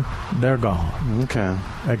gone, they're gone. Okay.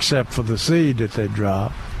 Except for the seed that they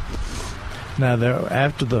drop. Now,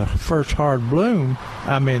 after the first hard bloom,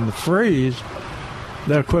 the freeze,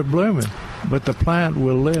 they'll quit blooming. But the plant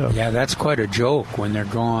will live. Yeah, that's quite a joke. When they're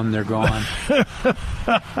gone, they're gone.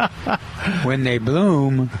 When they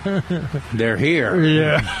bloom, they're here.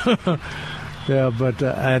 Yeah. Yeah, but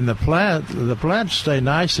and the plants stay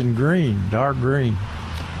nice and green, dark green.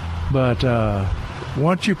 But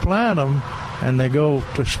once you plant them and they go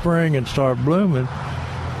to spring and start blooming,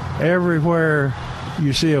 everywhere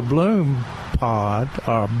you see a bloom pod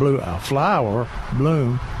or a flower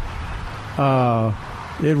bloom,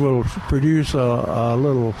 it will produce a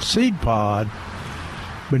little seed pod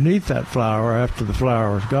beneath that flower after the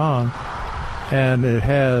flower is gone, and it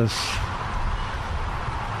has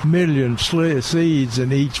million seeds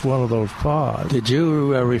in each one of those pods. Did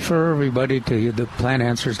you refer everybody to the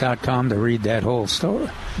plantanswers.com to read that whole story?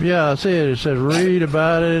 Yeah, I see it. It says read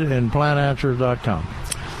about it in plantanswers.com.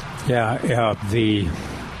 Yeah,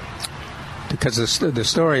 because the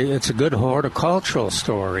story, it's a good horticultural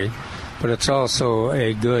story, but it's also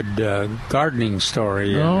a good gardening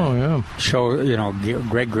story. Oh, yeah. Show,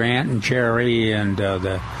 Greg Grant and Jerry and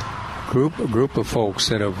the group of folks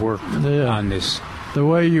that have worked on this. The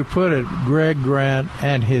way you put it, Greg Grant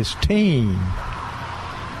and his team.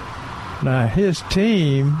 Now, his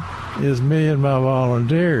team is me and my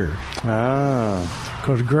volunteers.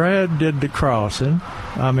 Because Greg did the crossing.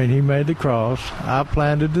 I mean, he made the cross. I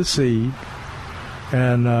planted the seed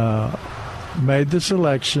and made the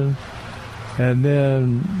selection. And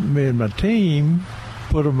then me and my team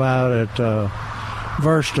put them out at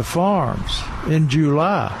Versta Farms in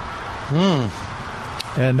July.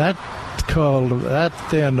 And that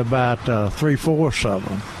thinned about 3/4 of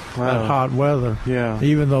them. That hot weather. Yeah.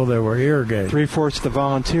 Even though they were irrigated. 3/4 the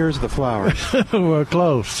volunteers, the flowers. We're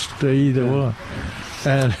close to either one.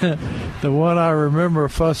 And the one I remember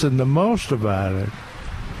fussing the most about it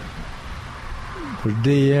was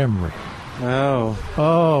Dee Emery.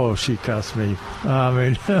 Oh, she cussed me. I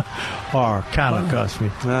mean, or kind of cussed me.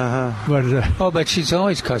 But she's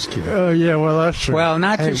always cussed you. Oh, yeah, well, that's true. Well,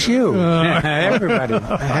 not just you. Everybody.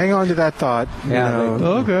 Hang on to that thought.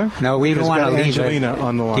 Okay. No, we don't want to leave Angelina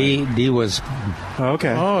on the line. Dee was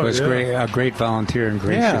great, a great volunteer and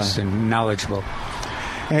gracious and knowledgeable.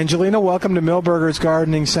 Angelina, welcome to Milberger's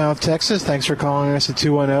Gardening, South Texas. Thanks for calling us at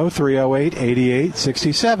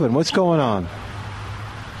 210-308-8867. What's going on?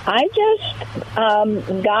 I just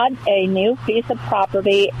got a new piece of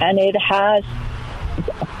property, and it has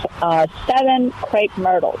 7 crepe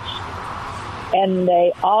myrtles, and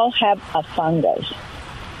they all have a fungus.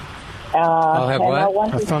 All have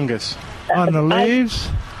what? A fungus. On the leaves?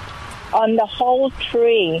 On the whole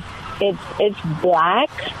tree. It's black,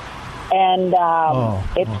 and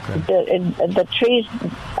the trees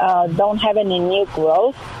don't have any new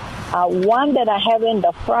growth. One that I have in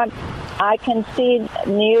the front, I can see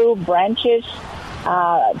new branches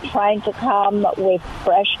trying to come with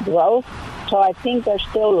fresh growth, so I think there's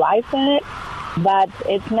still life in it, but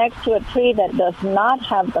it's next to a tree that does not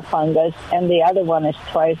have the fungus, and the other one is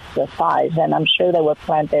twice the size, and I'm sure they were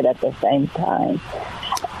planted at the same time.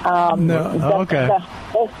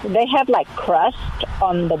 They have like crust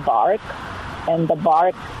on the bark, and the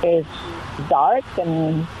bark is dark,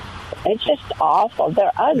 and it's just awful.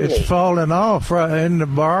 They're ugly. It's falling off, right? In the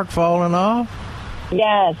bark falling off?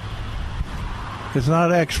 Yes. It's not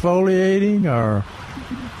exfoliating or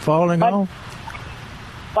falling off?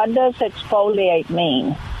 What does exfoliate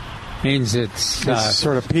mean? Means it's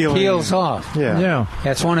sort of peels off. Yeah.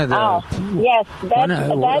 That's one of the. Yes,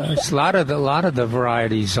 a lot of the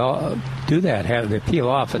varieties do that. They peel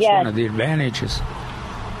off. It's one of the advantages.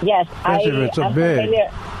 Yes,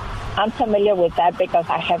 I'm familiar with that because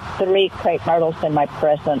I have 3 crepe myrtles in my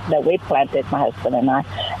present that we planted, my husband and I,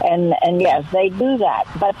 and yes, they do that.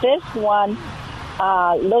 But this one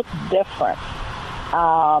looks different.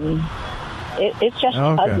 It's just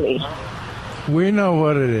ugly. We know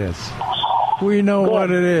what it is. We know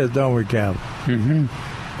what it is, don't we, Calvin? Mm-hmm.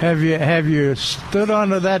 Have you stood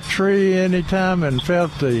under that tree any time and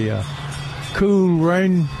felt the cool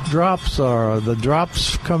raindrops or the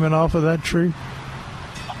drops coming off of that tree?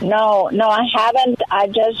 No, I haven't. I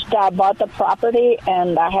just bought the property,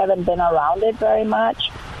 and I haven't been around it very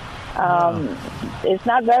much. It's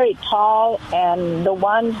not very tall, and the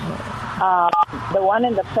one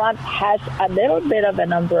in the front has a little bit of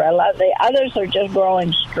an umbrella. The others are just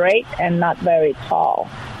growing straight and not very tall.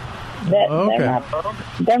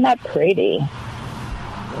 They're not pretty.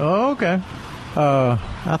 Oh, okay.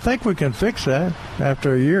 I think we can fix that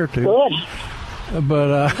after a year or two. Good.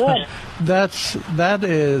 But Good. that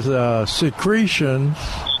is secretions.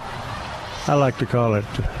 I like to call it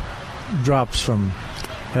drops from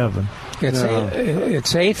heaven.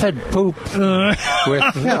 It's aphid poop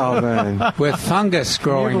with fungus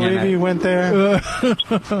growing in it. You went there?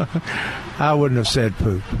 I wouldn't have said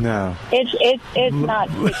poop. No. It's not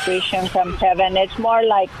secretion from heaven. It's more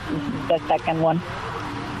like the second one.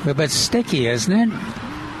 But it's sticky, isn't it?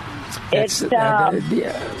 It's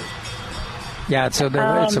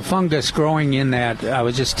it's a fungus growing in that. I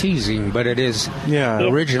was just teasing, but it is. Yeah.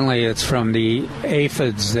 Originally, it's from the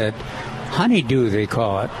aphids that honeydew they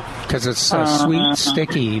call it, because it's a sweet,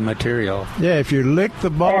 sticky material. Yeah, if you lick the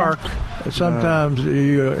bark, sometimes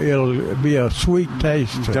it'll be a sweet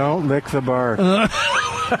taste. Don't lick the bark.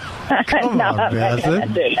 Come on, Beth.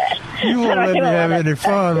 You won't let me have any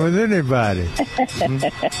fun with anybody.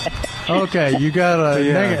 Okay, you got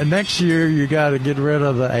to next year. You got to get rid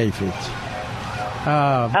of the aphids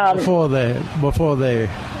before they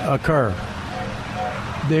occur.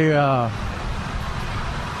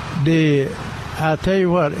 I tell you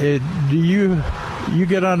what. Do you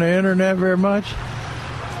get on the internet very much?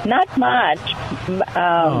 Not much. Okay.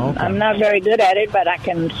 I'm not very good at it, but I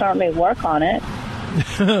can certainly work on it.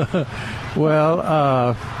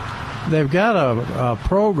 Well, they've got a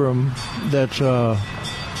program that's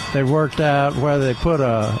they worked out where they put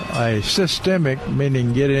a systemic,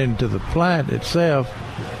 meaning get into the plant itself,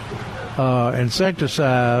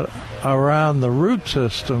 insecticide around the root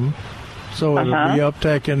system, so it'll be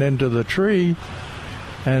uptaken into the tree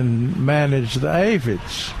and manage the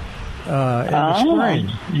aphids in the spring.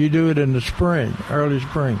 You do it in the spring, early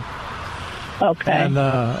spring. Okay. And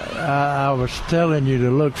I was telling you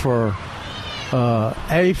to look for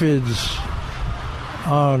aphids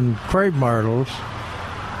on crepe myrtles.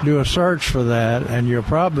 Do a search for that, and you'll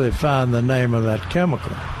probably find the name of that chemical,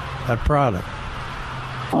 that product.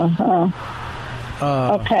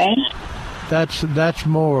 Okay. That's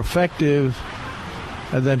more effective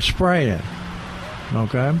than spraying.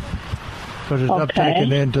 Okay. Because it's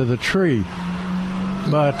uptaken into the tree.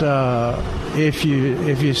 But if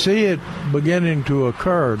you see it beginning to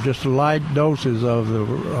occur, just light doses of the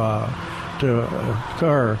to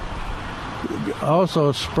occur,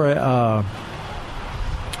 also spray.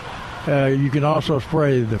 You can also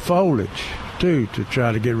spray the foliage too to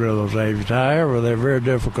try to get rid of those aphids. However, they're very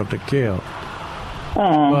difficult to kill.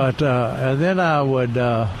 But and then I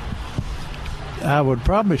would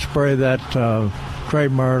probably spray that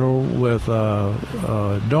crepe myrtle with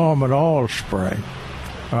dormant oil spray.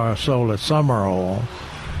 Sold at summer oil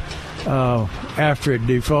after it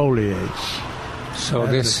defoliates. So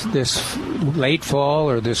this late fall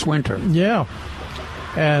or this winter? Yeah.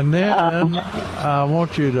 And then I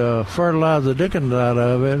want you to fertilize the dickens out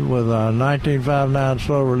of it with a 1959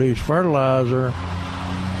 slow-release fertilizer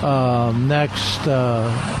next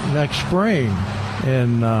spring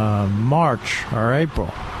in March or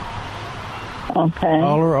April. Okay.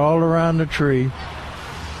 All around the tree.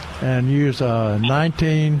 And use a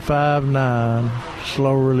 1959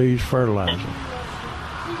 slow-release fertilizer.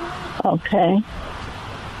 Okay.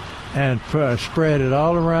 And spread it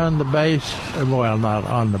all around the base. Well, not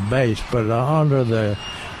on the base, but under the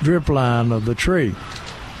drip line of the tree.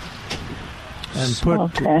 And put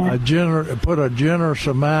a generous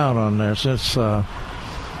amount on there, since since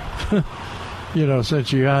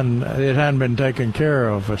it hadn't been taken care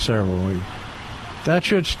of for several weeks. That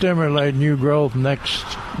should stimulate new growth next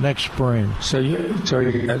spring. So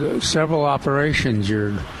you several operations.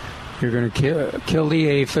 You're going to kill the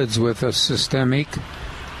aphids with a systemic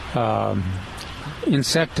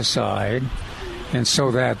insecticide, and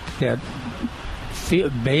so that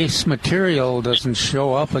base material doesn't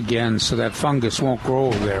show up again, so that fungus won't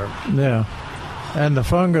grow there. Yeah, and the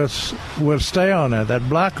fungus will stay on there. That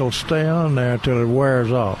black will stay on there till it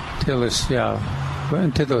wears off.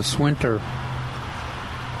 Into this winter.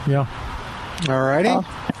 Yeah. All righty.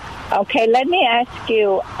 Okay, let me ask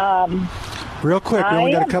you. Real quick, we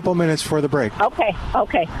only got a couple minutes for the break. Okay.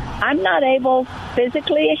 I'm not able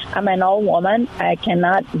physically. I'm an old woman. I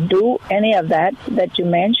cannot do any of that you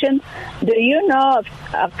mentioned. Do you know of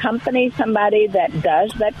a company, somebody that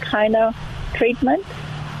does that kind of treatment?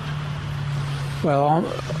 Well,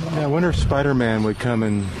 I wonder if Spider-Man would come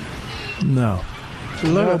and... No.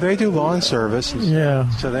 No, they do lawn service. Yeah.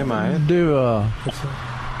 So they might. Do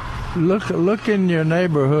look in your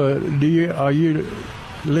neighborhood. Are you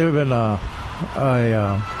live in a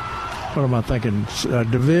what am I thinking?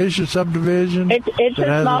 Subdivision? It's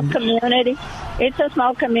a small community. It's a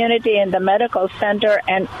small community in the medical center,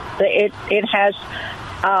 and it has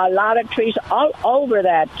a lot of trees all over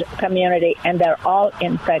that community, and they're all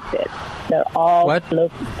infected. They're all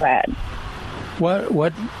look bad.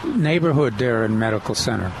 What neighborhood there in medical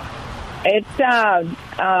center? It's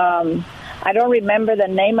I don't remember the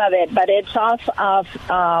name of it, but it's off of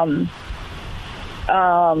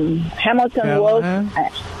Hamilton Wolf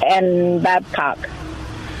and Babcock.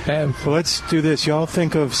 Well, let's do this. Y'all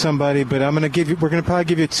think of somebody, but we're going to probably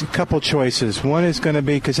give you a couple choices. One is going to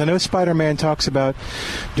be, because I know Spider-Man talks about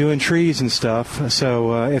doing trees and stuff,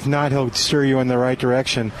 so if not, he'll steer you in the right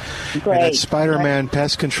direction. Great. And that's Spider-Man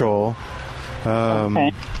Pest Control.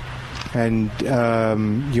 Okay. And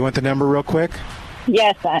you want the number real quick?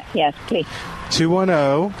 Yes, please.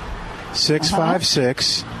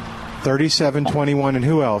 210-656-3721. And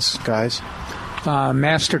who else, guys?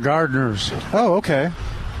 Master Gardeners. Oh, okay.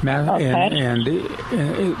 And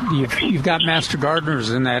you've got master gardeners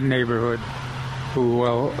in that neighborhood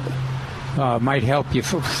who might help you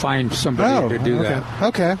find somebody to do that.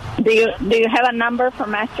 Okay. Do you have a number for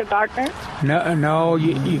master gardeners? No.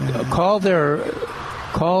 You call the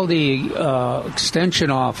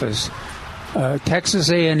extension office, Texas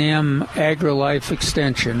A&M AgriLife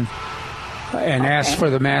Extension, and ask for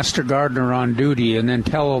the master gardener on duty, and then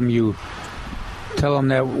tell them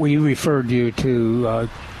that we referred you to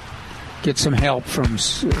get some help from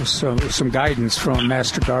some guidance from a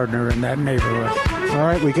master gardener in that neighborhood. All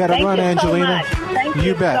right, we got to run, Angelina. Thank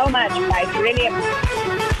you bet. so much, guys. Really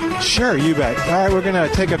Sure, you bet. All right, we're going to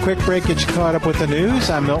take a quick break, get you caught up with the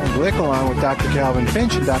news. I'm Milton Glick, along with Dr. Calvin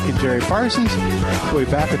Finch and Dr. Jerry Parsons. We'll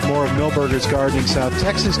be back with more of Milberger's Gardening South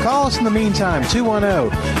Texas. Call us in the meantime,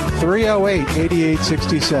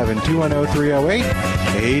 210-308-8867.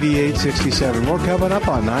 210-308-8867. More coming up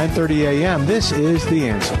on 9:30 a.m. This is The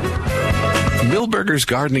Answer. Milberger's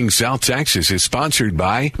Gardening South Texas is sponsored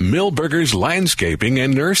by Milberger's Landscaping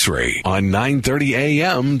and Nursery on 9:30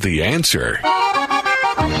 a.m. The Answer.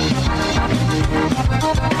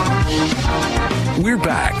 We're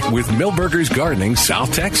back with Milberger's Gardening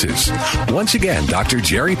South Texas. Once again, Dr.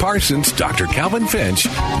 Jerry Parsons, Dr. Calvin Finch,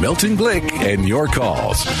 Milton Glick, and your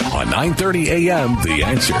calls on 9:30 a.m. The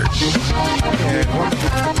Answer.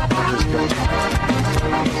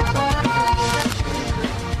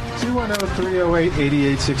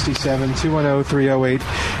 210-308-8867.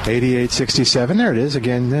 210-308-8867. There it is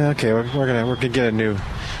again. Okay, we're gonna get a new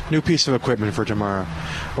piece of equipment for tomorrow.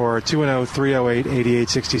 Or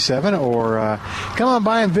 210-308-8867. Or come on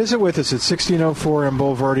by and visit with us at 1604 M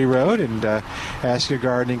Boulevardy Road and ask your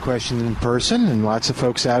gardening questions in person. And lots of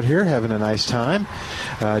folks out here having a nice time.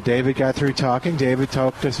 David got through talking. David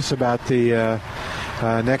talked to us about the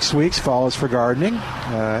next week's Fall is for Gardening.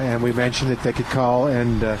 And we mentioned that they could call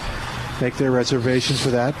and make their reservations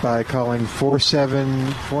for that by calling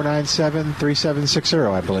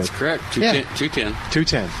 497-3760, I believe. That's correct.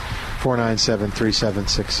 210.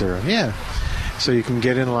 497-3760. Yeah. So you can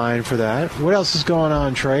get in line for that. What else is going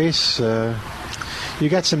on, Trace? You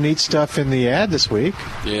got some neat stuff in the ad this week.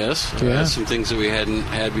 Yes. Yeah. Some things that we hadn't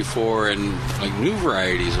had before and like new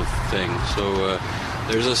varieties of things. So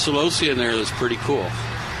there's a celosia in there that's pretty cool.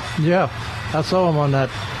 Yeah. I saw them on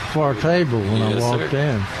that far table when I walked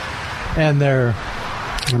in. And they're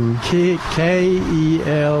Kelos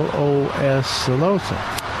celosa.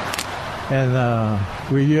 And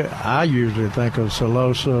I usually think of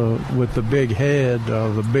celosa with the big head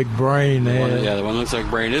or the big brain head. The one looks like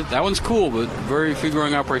brain. That one's cool, but very few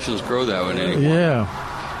growing operations grow that one anymore. Yeah.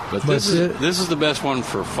 But this is the best one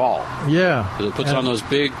for fall. Yeah. It puts on those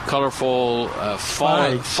big, colorful,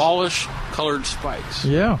 fallish colored spikes.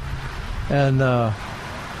 Yeah. And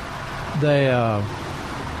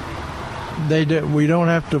we don't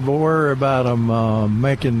have to worry about them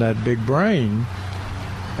making that big brain.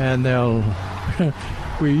 And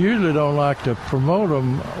we usually don't like to promote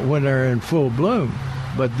them when they're in full bloom,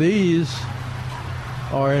 but these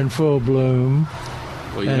are in full bloom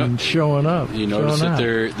showing up. You notice that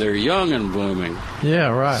they're young and blooming. Yeah,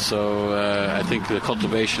 right. So I think the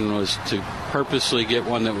cultivation was to purposely get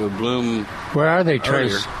one that would bloom. Where are they,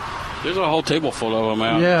 Trace? There's a whole table full of them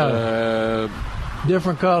out. Yeah,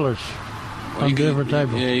 different colors on different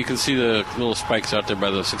tables. Yeah, you can see the little spikes out there by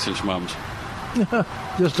the 6-inch mums.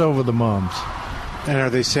 Just over the mums. And are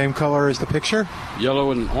they same color as the picture?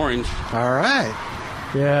 Yellow and orange. All right.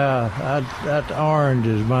 Yeah, that orange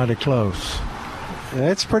is mighty close.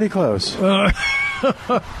 It's pretty close. It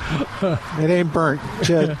ain't burnt.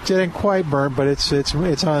 It ain't quite burnt, but it's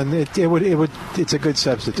on. It's a good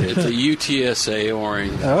substitute. It's a UTSA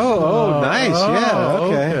orange. Oh, nice. Yeah.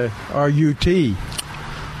 Okay. Or UT.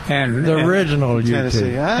 And the original UT.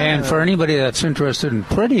 Tennessee. And for anybody that's interested in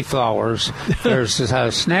pretty flowers, there's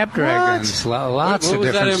snapdragons. Lots of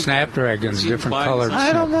different snapdragons, different colors.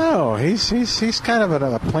 I don't know. He's kind of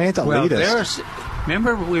a plant elitist.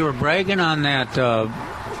 Remember we were bragging on that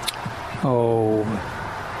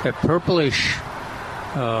that purplish.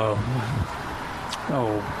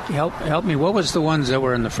 Help me! What was the ones that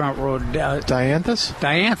were in the front row? Dianthus?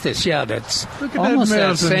 Dianthus, yeah. That's almost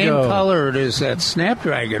that same color as that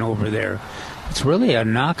snapdragon over there. It's really a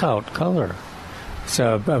knockout color. It's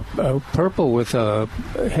a purple with a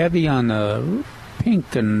heavy on the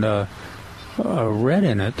pink and red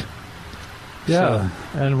in it. Yeah,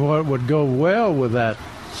 and what would go well with that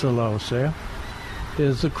celosia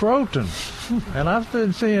is the croton. And I've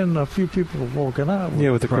been seeing a few people walking out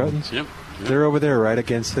with the crotons. Yep. They're over there, right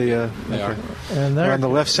against the. They are. And they're on the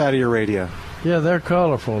left side of your radio. Yeah, they're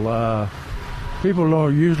colorful. people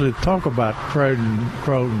don't usually talk about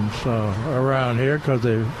crotons around here because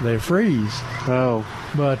they freeze. Oh.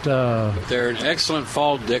 But they're an excellent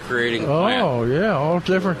fall decorating plant. Oh, yeah, all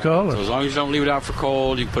different colors. So as long as you don't leave it out for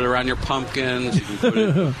cold, you can put it around your pumpkins. You can put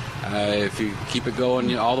it, if you keep it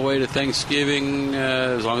going all the way to Thanksgiving,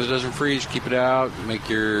 as long as it doesn't freeze, keep it out. Make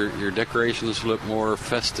your decorations look more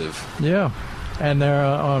festive. Yeah, and they're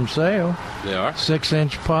on sale. They are.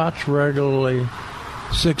 6-inch pots regularly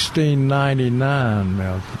 $16.99,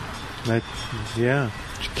 Melton. Yeah.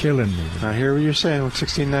 It's killing me. I hear what you're saying with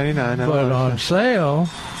 $16.99. But on sale,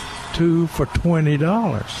 2 for $20.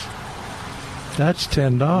 That's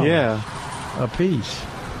 $10. Yeah. A piece.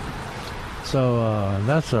 So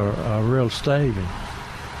that's a real saving.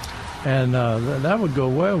 And that would go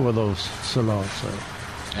well with those celosia.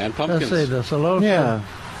 And pumpkins. Let's say the celosia. Yeah.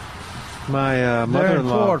 My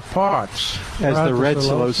mother-in-law four parts has the red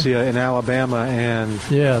celosia in Alabama, and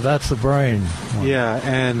yeah, that's the brain one. Yeah,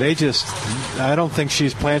 and I don't think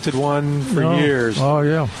she's planted one for years. Oh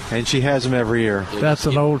yeah, and she has them every year. That's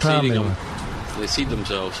an old timey. They seed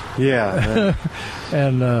themselves. Yeah,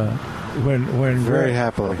 and when very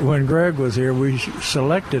happily when Greg was here, we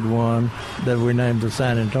selected one that we named the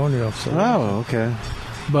San Antonio celosia. Oh, okay.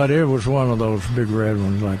 But it was one of those big red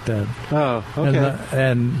ones like that. Oh, okay.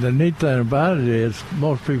 And the neat thing about it is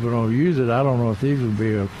most people don't use it. I don't know if these would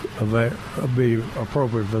be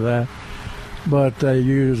appropriate for that. But they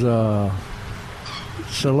use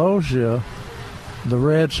celosia, the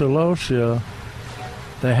red celosia.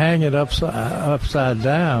 They hang it upside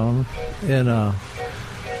down in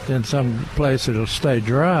some place it'll stay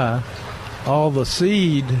dry. All the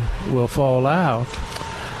seed will fall out.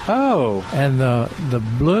 Oh. And the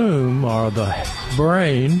bloom or the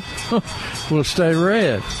brain will stay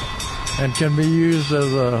red and can be used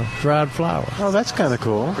as a dried flower. Oh, that's kind of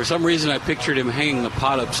cool. For some reason, I pictured him hanging the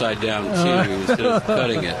pot upside down, too, instead of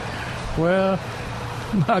cutting it. Well,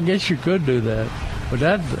 I guess you could do that. But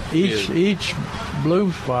that each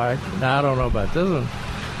bloom spike, now I don't know about this one,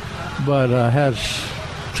 but has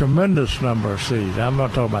tremendous number of seeds. I'm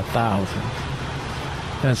not talking about thousands.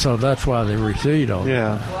 And so that's why they reseed all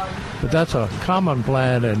that. But that's a common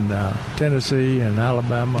plant in Tennessee and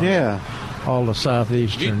Alabama. Yeah. All the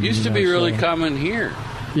southeastern. It used to be really common here.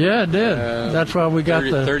 Yeah, it did. That's why we got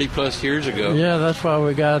 30 plus years ago. Yeah, that's why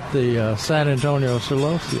we got the San Antonio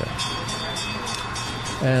celosia.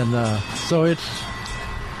 And so it's...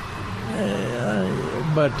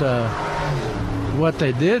 but what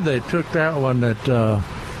they did, they took that one that... the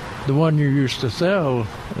one you used to sell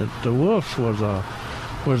at the Wolf's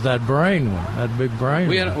was that brain one, that big brain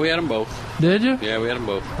one. We had them both. Did you? Yeah, we had them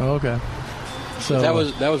both. Okay. So that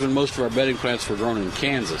was when most of our bedding plants were grown in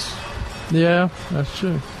Kansas. Yeah, that's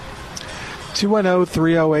true.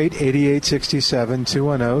 210-308-8867,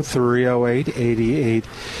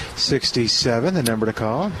 210-308-8867, the number to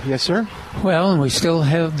call. Yes, sir? Well, and we still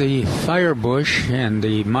have the firebush, and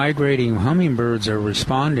the migrating hummingbirds are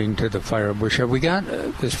responding to the firebush. Have we got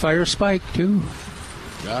this fire spike, too?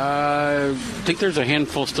 I think there's a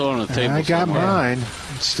handful still on the table. I got somewhere. mine.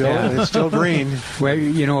 It's still green. Well,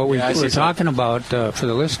 you know what we're talking about for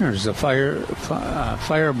the listeners. The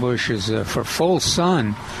firebush is for full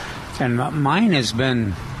sun, and mine has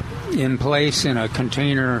been in place in a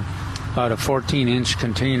container, about a 14-inch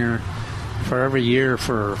container, for every year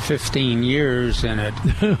for 15 years, and it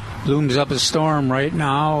blooms up a storm right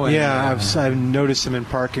now. And, yeah, I've noticed them in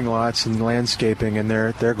parking lots and landscaping, and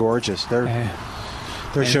they're gorgeous. They're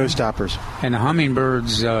showstoppers. And the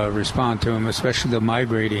hummingbirds respond to them, especially the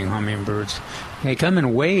migrating hummingbirds. They come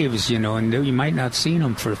in waves, and you might not see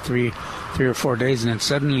them for three or 4 days, and then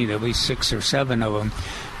suddenly there'll be 6 or 7 of them.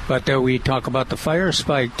 But we talk about the fire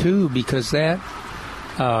spike, too, because that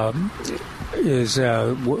is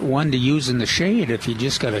one to use in the shade if you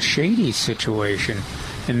just got a shady situation.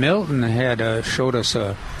 And Milton showed us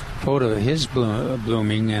a photo of his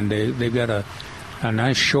blooming, and they've got a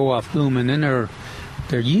nice show-off bloom, and then there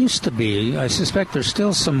used to be, I suspect there's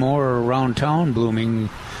still some more around town blooming.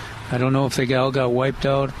 I don't know if they all got wiped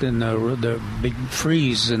out in the big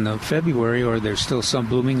freeze in the February, or there's still some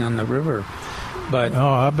blooming on the river. But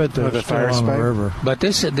I bet there's still on the river. But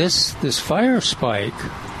this fire spike,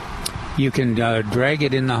 you can drag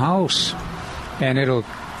it in the house, and you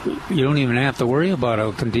don't even have to worry about it.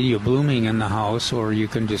 It'll continue blooming in the house, or you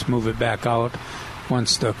can just move it back out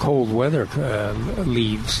once the cold weather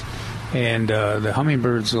leaves. And the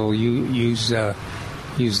hummingbirds will use that.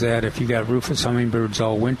 If you got rufous hummingbirds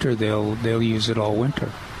all winter, they'll use it all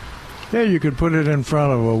winter. Yeah, you could put it in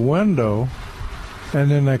front of a window And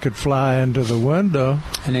then they could fly into the window.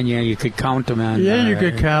 And then, you could count them on. Yeah, you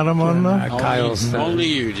could count them on Kyle's. Only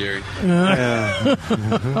you, Jerry. Yeah.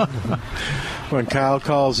 When Kyle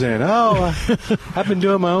calls in, I've been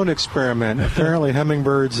doing my own experiment. Apparently,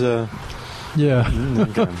 hummingbirds. Yeah.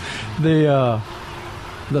 The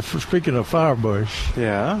speaking of firebush.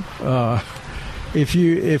 Yeah.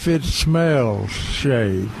 If it smells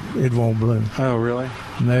shade, it won't bloom. Oh, really?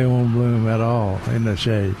 They won't bloom at all in the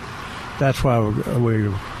shade. That's why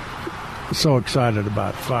we're so excited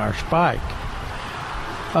about fire spike.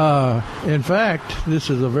 In fact,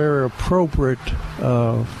 this is a very appropriate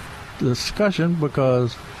discussion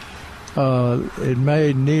because it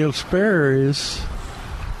made Neil Sperry's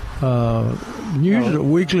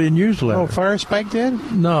weekly newsletter. Oh, fire spike did?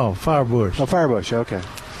 No, firebush. Oh, firebush. Okay.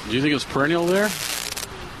 Do you think it's perennial there?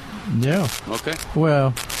 Yeah. Okay.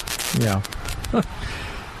 Well, yeah.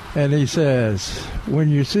 And he says, when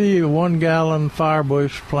you see 1 gallon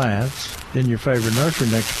firebush plants in your favorite nursery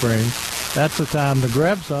next spring, that's the time to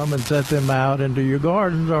grab some and set them out into your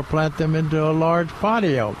gardens or plant them into a large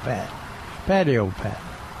patio pad.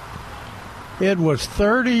 It was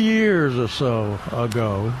 30 years or so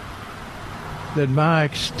ago that my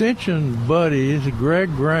extension buddies,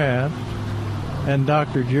 Greg Grant and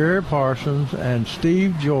Dr. Jerry Parsons and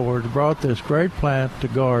Steve George, brought this great plant to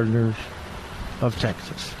gardeners of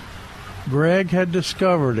Texas. Greg had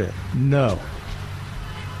discovered it. No.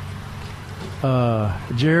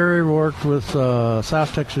 Jerry worked with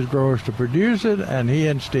South Texas growers to produce it, and he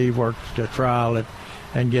and Steve worked to trial it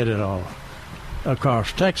and get it all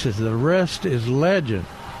across Texas. The rest is legend.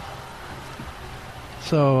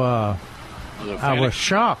 So I was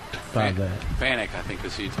shocked by that. Panic, I think,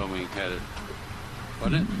 because he told me he had it.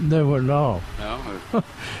 Wasn't it? There were no. No?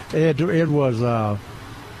 It was the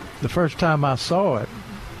first time I saw it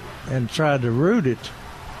and tried to root it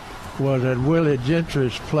was at Willie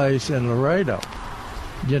Gentry's place in Laredo,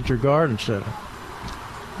 Gentry Garden Center.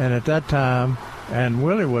 And at that time, and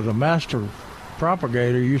Willie was a master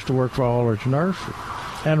propagator, used to work for Aldrich Nursery,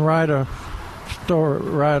 and write a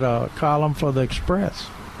column for the Express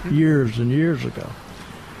years and years ago.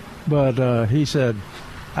 But he said,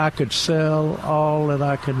 I could sell all that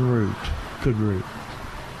I could root.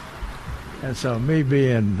 And so me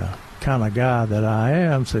being the kind of guy that I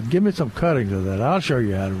am, said, give me some cuttings of that. I'll show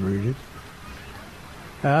you how to root it.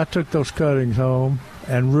 And I took those cuttings home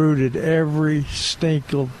and rooted every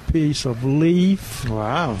stinking piece of leaf,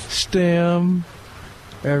 stem,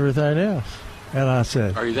 everything else. And I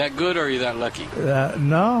said, are you that good or are you that lucky?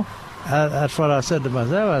 No. That's what I said to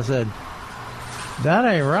myself. I said, that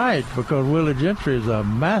ain't right, because Willie Gentry is a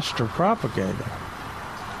master propagator.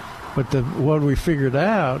 But what we figured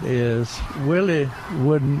out is Willie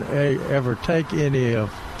wouldn't ever take any of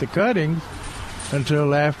the cuttings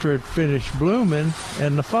until after it finished blooming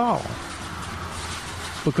in the fall,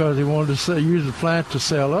 because he wanted to use the plant to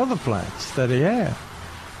sell other plants that he had.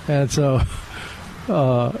 And so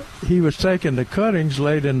he was taking the cuttings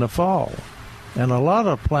late in the fall. And a lot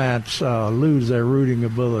of plants lose their rooting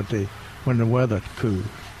ability when the weather cools.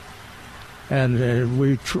 And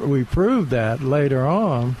we proved that later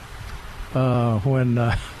on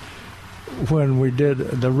when we did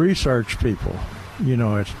the research people. You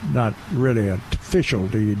know, it's not really official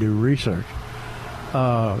till you do research.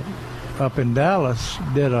 Up in Dallas,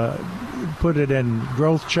 put it in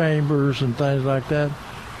growth chambers and things like that.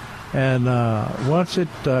 And once it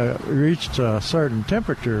reached a certain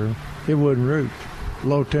temperature, it wouldn't root,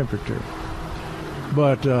 low temperature.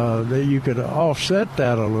 But you could offset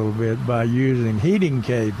that a little bit by using heating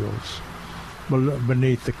cables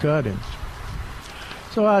beneath the cuttings.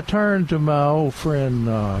 So I turned to my old friend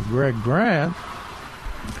Greg Grant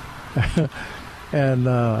and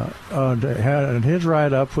his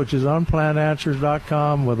write-up, which is on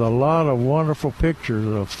plantanswers.com, with a lot of wonderful pictures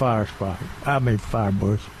of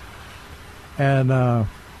firebush. And on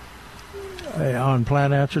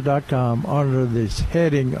plantanswers.com, under this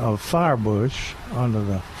heading of firebush, under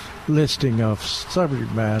the listing of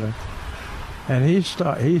subject matter, and he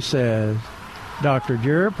says, Dr.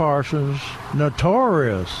 Jerry Parsons,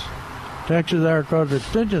 notorious Texas Agricultural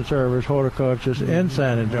Extension Service horticulturist in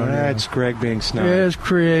San Antonio. That's Greg being snide. Is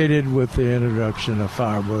created with the introduction of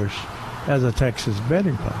firebush as a Texas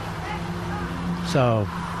bedding plant. So,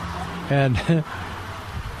 and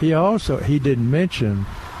he didn't mention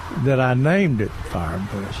that I named it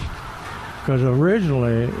firebush, because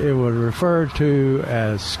originally it was referred to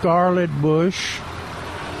as scarlet bush,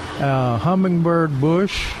 hummingbird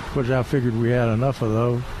bush, which I figured we had enough of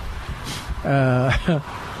those.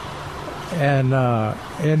 And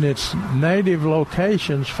in its native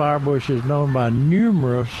locations, firebush is known by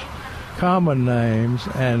numerous common names,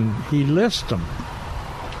 and he lists them.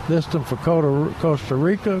 Lists them for Costa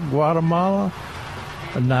Rica, Guatemala,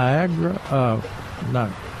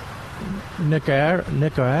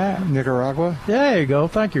 Nicaragua. There you go.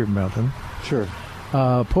 Thank you, Milton. Sure.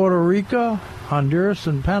 Puerto Rico, Honduras,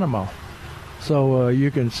 and Panama. So you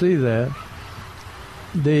can see that.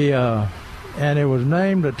 And it was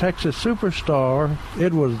named a Texas Superstar.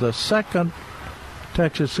 It was the second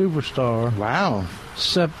Texas Superstar. Wow.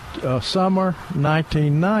 Summer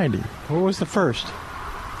 1990. What was the first?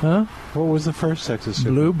 Huh? What was the first Texas Superstar?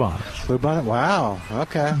 Blue Bonnet. Blue Bonnet? Wow.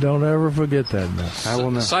 Okay. Don't ever forget that now. I will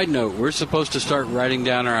not. Side note, we're supposed to start writing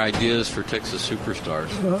down our ideas for Texas Superstars.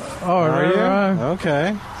 Are you?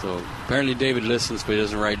 Okay. So apparently David listens, but he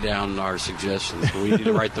doesn't write down our suggestions. So we need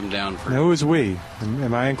to write them down for Who is we?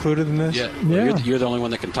 Am I included in this? Yeah. You're the only one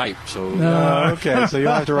that can type. So okay. So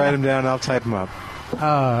you'll have to write them down. I'll type them up.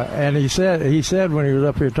 And he said when he was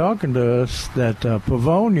up here talking to us that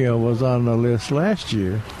Pavonia was on the list last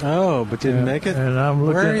year. Oh, but didn't make it? And I'm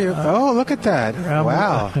looking. Where are you? Look at that.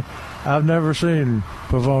 Wow. I've never seen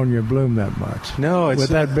Pavonia bloom that much. No, it's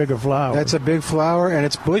with that big a flower. That's a big flower, and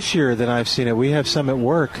it's bushier than I've seen it. We have some at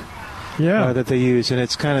work. Yeah. That they use, and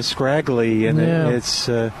it's kind of scraggly, and it's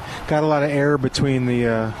got a lot of air between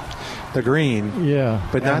the green. Yeah.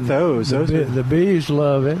 But not those. The bees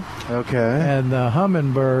love it. Okay. And the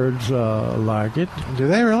hummingbirds like it. Do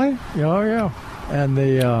they really? Oh, yeah. And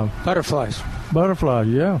the butterflies. Butterflies,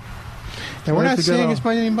 yeah. And we're not seeing as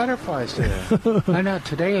many butterflies today. I know.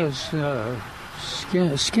 Today is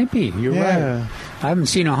skimpy. You're right. I haven't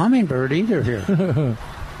seen a hummingbird either here.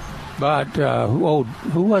 But,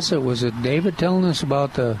 who was it? Was it David telling us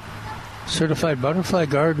about the Certified Butterfly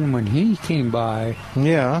Garden when he came by?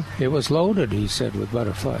 Yeah. It was loaded, he said, with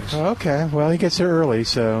butterflies. Okay. Well, he gets there early,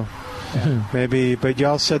 so maybe. But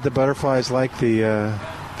y'all said the butterflies like the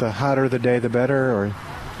hotter the day, the better, or?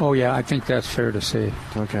 Oh, yeah, I think that's fair to say.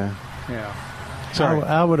 Okay. Yeah. Sorry.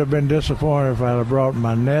 I would have been disappointed if I'd have brought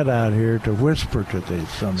my net out here to whisper to these.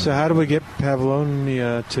 So how do we get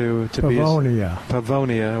Pavonia to Pavonia.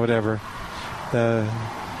 Pavonia, whatever. To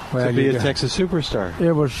be a Texas Superstar.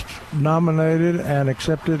 It was nominated and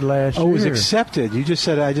accepted last year. Oh, it was accepted. You just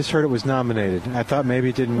said, I just heard it was nominated. I thought maybe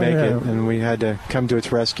it didn't make it, and we had to come to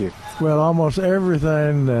its rescue. Well, almost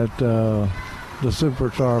everything that the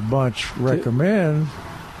Superstar bunch recommends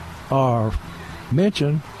or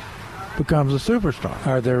mention becomes a superstar.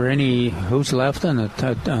 Are there any, who's left on the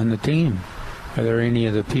team? Are there any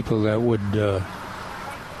of the people that would...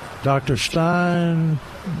 Dr. Stein,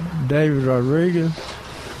 David Rodriguez.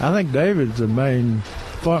 I think David's the main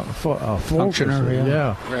functioner,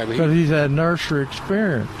 yeah. Because he's had nursery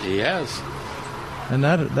experience. He has. And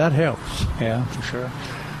that helps. Yeah, for sure.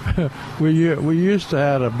 we used to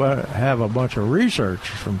have a bunch of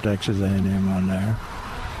researchers from Texas A&M on there.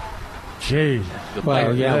 Jeez.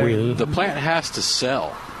 The plant has to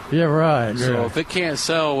sell. Yeah, right. So if it can't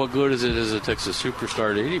sell, what good is it as a Texas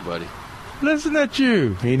Superstar to anybody? Listen at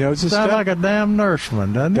you. He knows his stuff. Sounds like a damn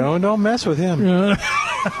nurseman, doesn't he? Don't mess with him.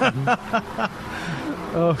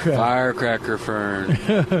 Okay. Firecracker fern.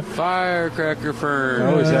 Firecracker fern.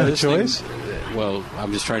 Oh, is that a choice? Well,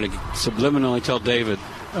 I'm just trying to subliminally tell David.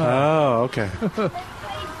 Oh, okay.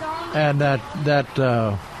 And that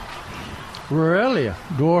Ruellia,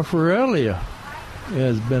 dwarf Ruellia,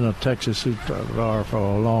 has been a Texas superstar for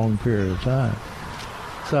a long period of time.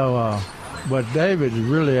 So, but David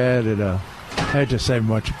really added I hate to say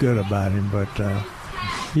much good about him, but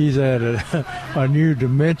he's added a new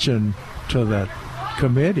dimension to that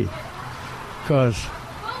committee, because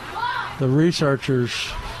the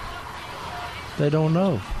researchers, they don't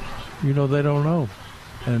know. They don't know.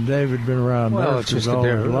 And David been around nurseries all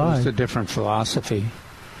his life. It's a different philosophy.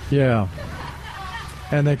 Yeah.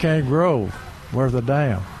 And they can't grow worth a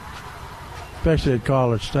damn, especially at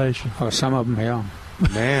College Station. Oh, some of them, yeah.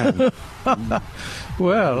 Man.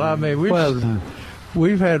 Well, I mean,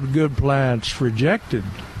 we've had good plants rejected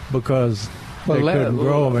because they couldn't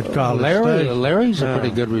grow them at College Station. Larry's a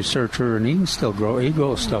pretty good researcher, and he can still grow. He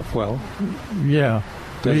grows stuff well. Yeah.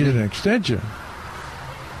 He's an extension.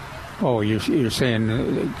 Oh, you're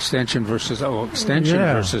saying extension versus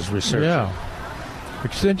research. Yeah.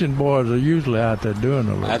 Extension boys are usually out there doing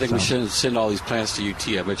a little I think something. we shouldn't send all these plants to UT.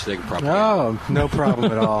 I bet you they can propagate. Oh, no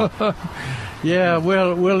problem at all. Yeah,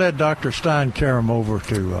 we'll let Dr. Stein carry them over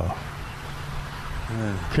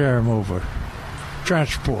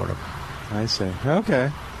transport them. I see. Okay.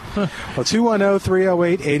 Well,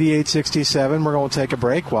 210-308-8867. We're going to take a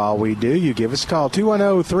break. While we do, you give us a call.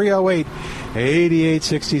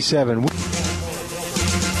 210-308-8867.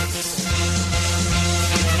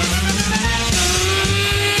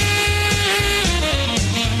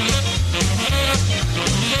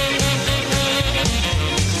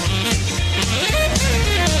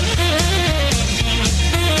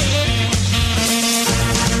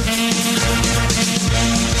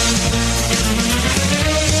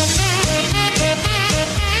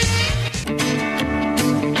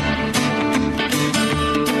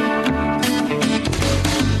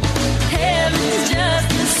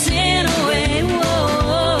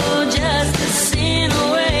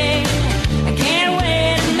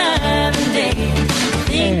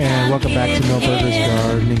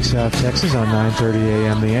 South Texas on 9:30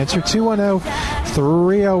 a.m. The Answer.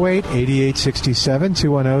 210-308-8867.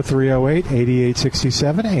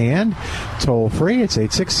 210-308-8867. And toll free, it's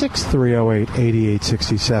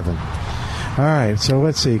 866-308-8867. All right, so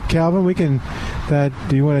let's see. Calvin,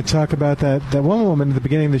 do you want to talk about that? That one woman at the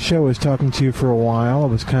beginning of the show was talking to you for a while. It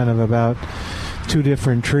was kind of about two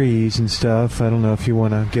different trees and stuff. I don't know if you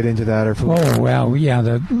want to get into that or.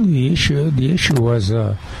 The issue was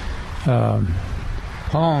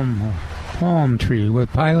palm tree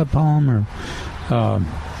with pilot palm,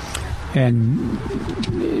 and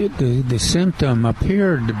the symptom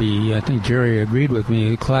appeared to be. I think Jerry agreed with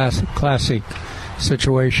me. A classic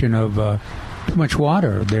situation of too much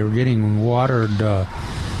water. They were getting watered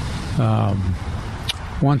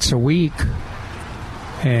once a week.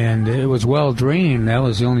 And it was well drained. That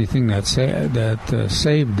was the only thing that saved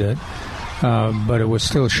it. But it was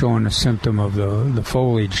still showing a symptom of the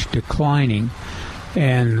foliage declining.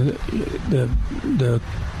 And the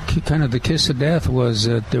kind of the kiss of death was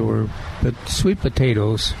that there were sweet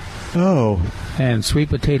potatoes. Oh. And sweet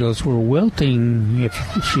potatoes were wilting if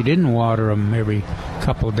she didn't water them every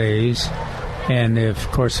couple of days. And of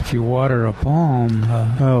course, if you water a palm,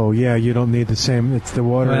 you don't need the same. It's the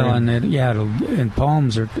water. Well, and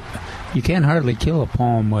palms are. You can't hardly kill a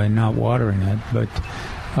palm by not watering it. But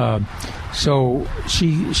so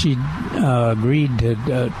she agreed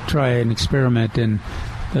to try an experiment, and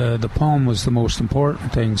the palm was the most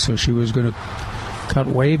important thing. So she was going to cut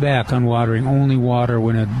way back on watering. Only water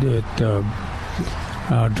when it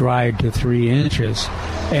dried to 3 inches,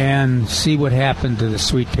 and see what happened to the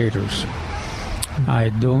sweet taters.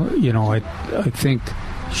 I think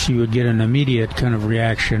she would get an immediate kind of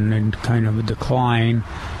reaction and kind of a decline.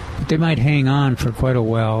 But they might hang on for quite a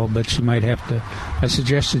while, but she might have to. I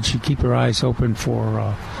suggested she keep her eyes open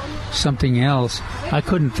for something else. I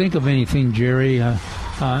couldn't think of anything, Jerry,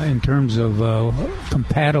 in terms of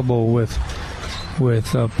compatible with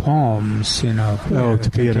palms.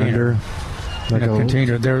 To be an under. Like a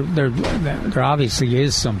container. There obviously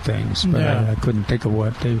is some things, but I couldn't think of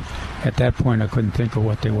what they. At that point, I couldn't think of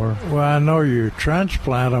what they were. Well, I know you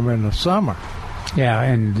transplant them in the summer. Yeah,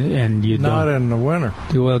 and you not in the winter.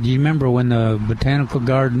 Well, do you remember when the botanical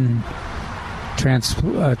garden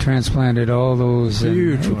transplanted all those?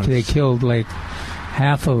 Huge ones. They killed like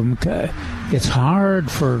half of them. It's hard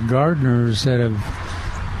for gardeners that have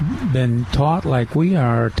been taught like we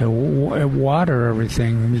are to water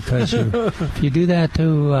everything, because if you do that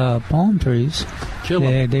to palm trees,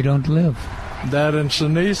 they don't live. That and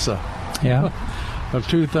Sinisa. Yeah. Are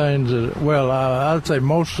two things that, I'd say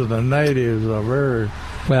most of the natives are very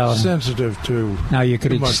sensitive to. Now you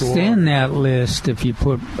could extend that list if you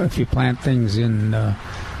plant things in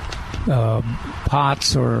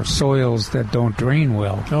pots or soils that don't drain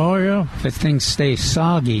well. Oh yeah. If things stay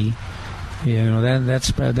soggy,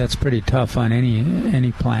 that's pretty tough on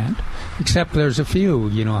any plant. Except there's a few,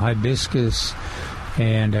 hibiscus.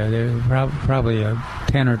 And there are probably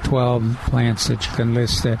 10 or 12 plants that you can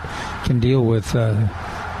list that can deal with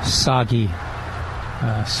soggy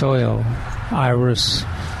soil. Iris,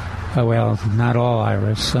 not all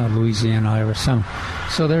iris, Louisiana iris.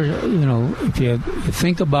 So there's, if you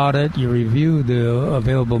think about it, you review the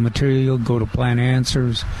available material, go to Plant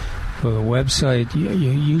Answers, go to the website. You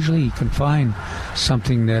usually can find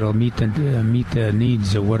something that'll meet the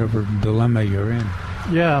needs of whatever dilemma you're in.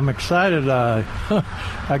 Yeah, I'm excited. I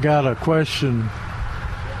got a question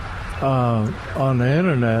on the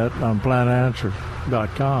internet on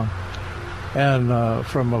plantanswers.com, and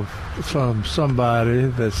from somebody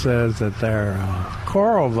that says that their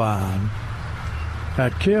coral vine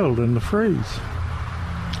got killed in the freeze,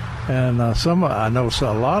 and I know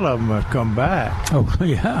a lot of them have come back. Oh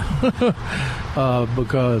yeah,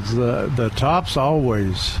 because the tops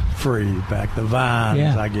always freeze back, the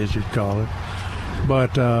vines, I guess you'd call it.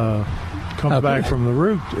 But comes back from the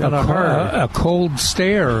root in a hurry. A cold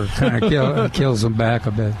stare kind of kills them back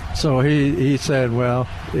a bit. So he said, well,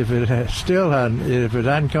 if it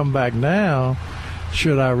hadn't come back now,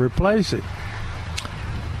 should I replace it?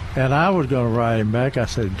 And I was going to write him back. I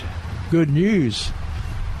said, good news.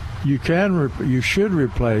 You should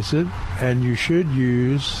replace it, and you should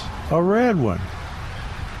use a red one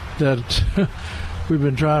that we've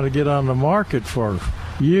been trying to get on the market for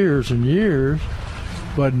years and years.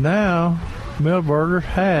 But now, Milberger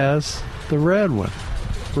has the red one.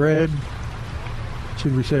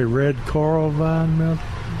 Should we say red coral vine, Mil?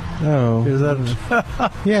 Oh. Is that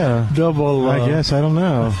yeah. Double? I guess. I don't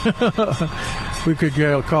know. We could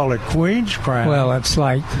call it Queen's Crown. Well, it's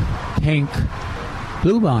like pink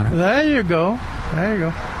bluebonnet. There you go.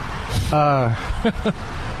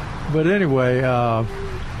 But anyway,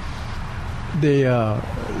 they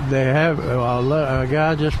have a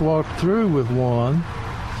guy just walked through with one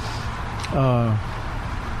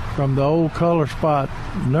from the old Color Spot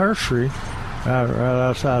nursery right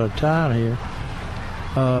outside of town here.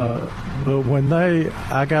 But when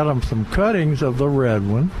I got them some cuttings of the red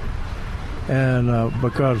one, and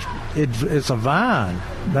because it's a vine.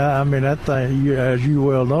 I mean, that thing, as you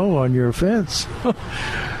well know, on your fence,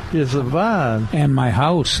 it's a vine. And my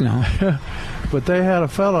house now. But they had a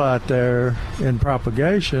fellow out there in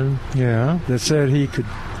propagation, that said he could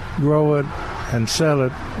grow it and sell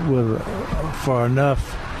it for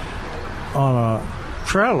enough on a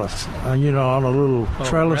trellis, on a little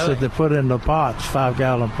trellis that they put in the pots,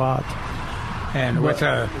 5-gallon pots. And with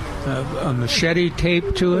a machete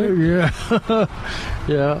tape to it? Yeah.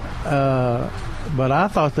 Yeah. But I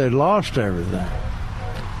thought they'd lost everything.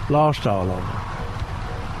 Lost all of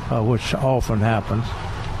it, which often happens.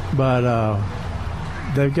 But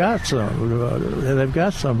they've got some. They've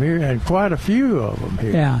got some here, and quite a few of them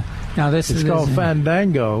here. Yeah. Now it's called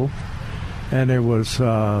Fandango, and it was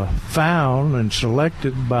found and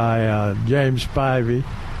selected by James Spivey,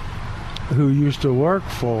 who used to work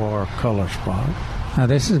for Color Spot. Now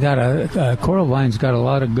this has got coral vine's got a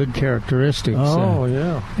lot of good characteristics. Oh,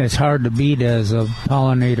 yeah. It's hard to beat as a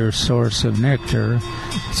pollinator source of nectar.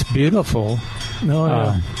 It's beautiful. Oh,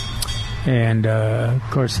 yeah. And of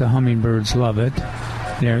course the hummingbirds love it.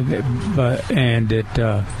 And it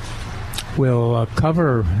will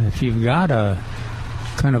cover, if you've got a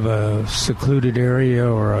kind of a secluded area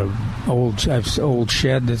or a old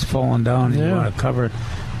shed that's fallen down and you want to cover it,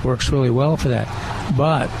 works really well for that.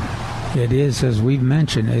 But it is, as we've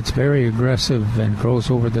mentioned, it's very aggressive and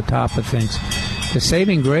grows over the top of things. The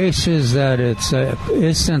saving grace is that it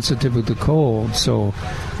is sensitive to the cold, so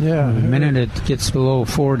the minute it gets below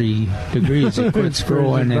 40 degrees, it quits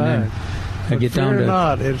growing, and then get down to...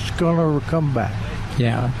 not, it's going to come back.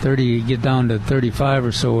 Yeah, 30, get down to 35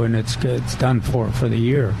 or so, and it's done for the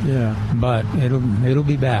year. Yeah, but it'll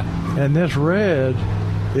be back. And this red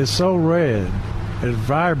is so red, it's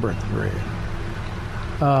vibrant red,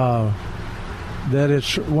 that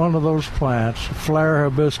it's one of those plants. Flare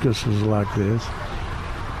hibiscus is like this.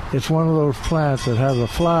 It's one of those plants that has a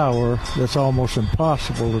flower that's almost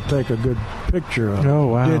impossible to take a good picture of. Oh,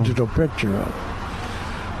 wow. Digital picture of,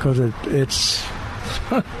 because it's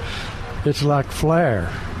it's like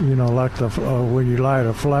flare, like the when you light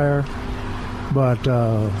a flare. But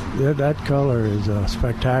that color is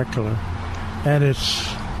spectacular, and it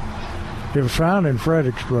was found in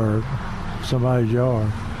Fredericksburg, somebody's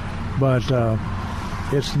yard, but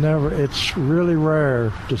it's really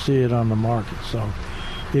rare to see it on the market. So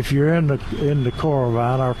if you're in the coral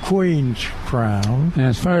vine, our Queen's Crown, and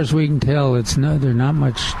as far as we can tell, there's not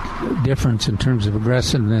much difference in terms of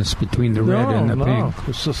aggressiveness between the red and the pink.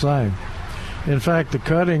 It's the same. In fact, the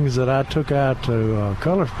cuttings that I took out to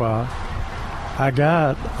Color Spot, I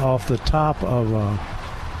got off the top of a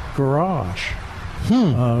garage,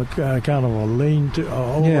 kind of a lean-to,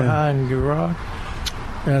 overhang garage.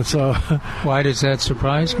 And so, why does that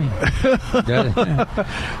surprise me?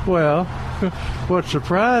 Well, what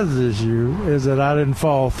surprises you is that I didn't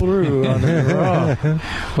fall through on the garage.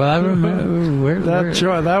 Well, I remember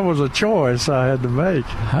that was a choice I had to make.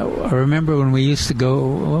 I remember when we used to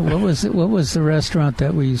go. What was the restaurant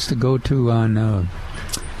that we used to go to on?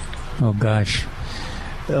 Oh gosh.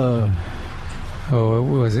 Was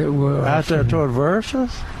it out there toward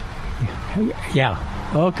Versus? Yeah.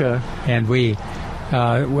 Okay. And we.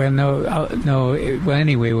 Anyway,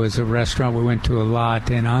 it was a restaurant we went to a lot,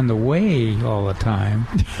 and on the way all the time,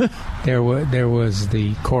 there was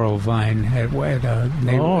the coral vine at a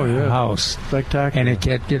neighborhood house. Spectacular. And it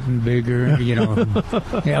kept getting bigger,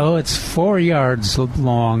 it's 4 yards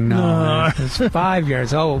long now. It's 5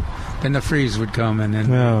 yards. Oh, then the freeze would come, and then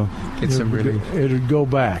get some really... It'd go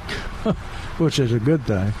back, which is a good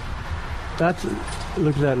thing.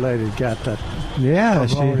 Look at that lady, got that. Yeah,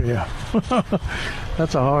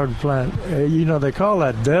 that's a hard plant. They call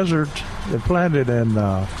that desert. They plant it in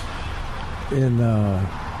what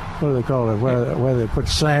do they call it? Where they put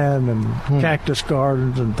sand and cactus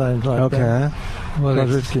gardens and things like that.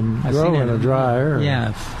 Because it can grow in a dry area.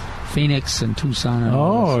 Yeah, Phoenix and Tucson.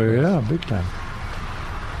 And big time.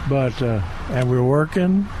 But and we're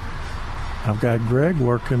working. I've got Greg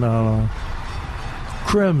working on a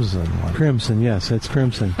crimson one. Crimson, yes, it's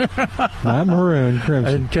crimson. Not maroon,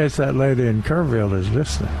 crimson. In case that lady in Kerrville is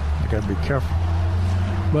listening, I got to be careful.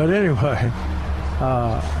 But anyway,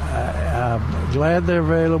 I'm glad they're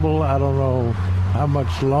available. I don't know how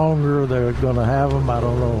much longer they're going to have them. I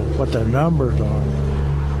don't know what their numbers are.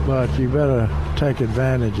 But you better take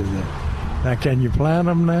advantage of them. Now, can you plant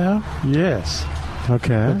them now? Yes.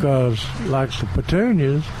 Okay. Because, like the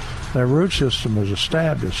petunias, their root system is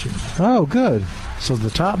establishing. Oh, good. So the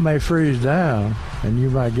top may freeze down, and you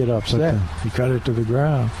might get upset. You cut it to the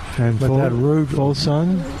ground. And but that root, full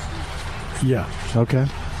sun? Yeah. Okay.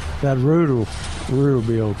 That root will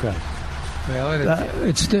be okay. Well,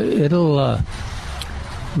 it'll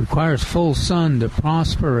requires full sun to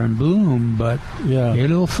prosper and bloom, but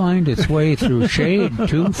it'll find its way through shade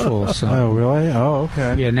to full sun. Oh, really? Oh,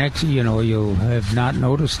 okay. Yeah, you'll have not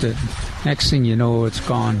noticed it. Next thing you know, it's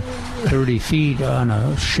gone 30 feet on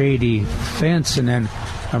a shady fence and then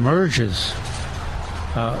emerges.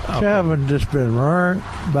 Calvin just been burnt,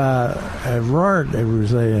 they would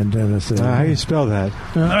say in Tennessee. How do you spell that?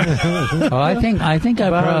 I think I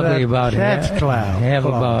probably have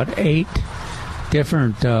about 8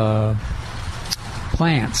 different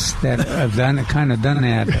plants that have done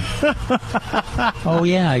that. Oh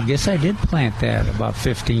yeah, I guess I did plant that about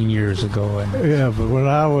 15 years ago. Yeah, but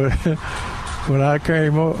when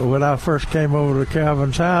I first came over to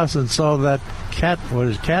Calvin's house and saw that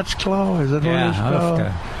cat's claw? Is that what it's called?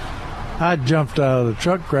 I jumped out of the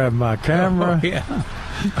truck, grabbed my camera. Oh, yeah.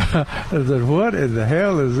 I said, "What in the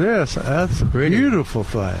hell is this? That's a beautiful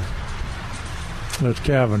thing." But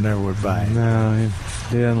Calvin never would buy it. No, he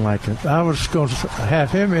didn't like it. I was going to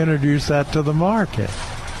have him introduce that to the market.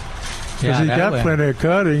 Because he got plenty of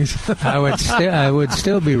cuttings. I would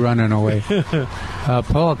still be running away.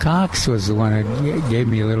 Paul Cox was the one that gave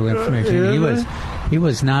me a little information. He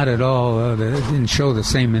was not at all, didn't show the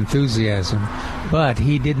same enthusiasm, but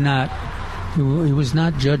he did not. He was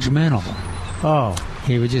not judgmental. Oh,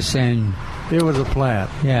 he was just saying it was a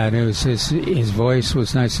plant. Yeah, and it was his voice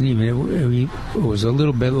was nice and even. It was a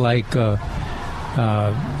little bit like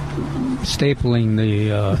stapling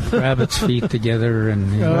the rabbit's feet together,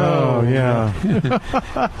 and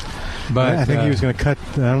But I think he was going to cut.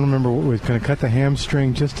 I don't remember what was going to cut the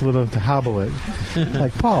hamstring just a little to hobble it,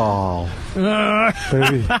 like Paul. But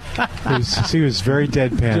he was very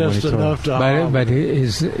deadpan when he told it. But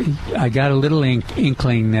I got a little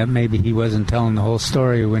inkling that maybe he wasn't telling the whole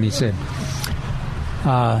story when he said,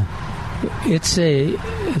 "It's a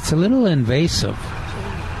little invasive."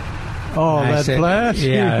 Oh, that plant?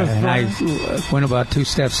 Yeah, and I went about 2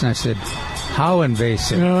 steps and I said, "How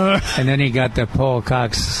invasive?" And then he got the Paul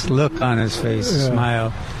Cox look on his face,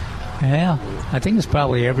 smile. Yeah, I think it's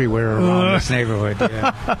probably everywhere around this neighborhood.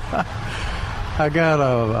 Yeah. I got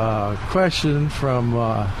a question from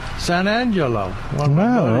San Angelo. One of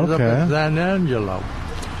my buddies up at San Angelo.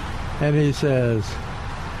 And he says,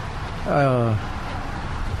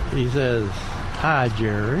 "Hi,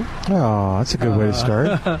 Jerry." Oh, that's a good way to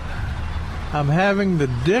start. I'm having the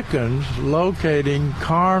Dickens locating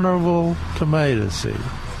carnival tomato seed.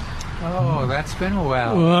 Oh, that's been a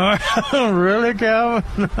while. Really,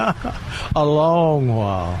 Calvin? A long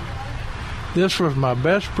while. This was my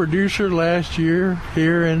best producer last year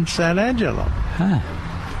here in San Angelo. Huh.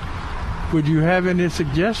 Would you have any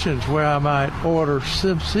suggestions where I might order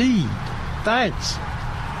some seed? Thanks.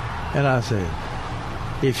 And I said,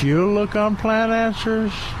 if you look on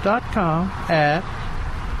plantanswers.com at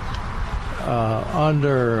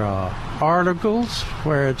under articles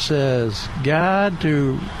where it says guide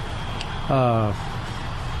to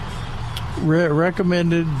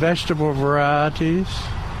recommended vegetable varieties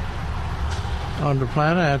under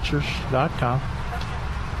plantanswers.com,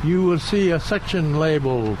 you will see a section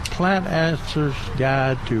labeled Plant Answers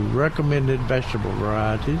Guide to Recommended Vegetable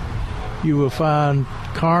Varieties. You will find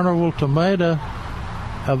Carnival tomato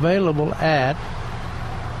available at,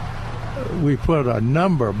 we put a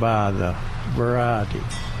number by the variety.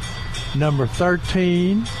 Number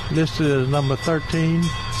 13, listed as number 13,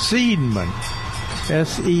 Seedman,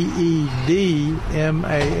 Seedman.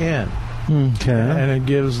 Okay. And it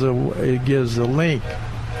gives the link.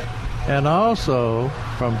 And also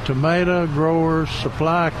from Tomato Growers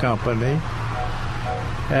Supply Company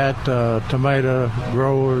at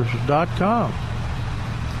tomatogrowers.com.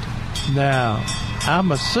 Now,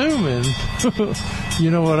 I'm assuming,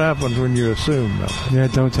 you know what happens when you assume, though. Yeah,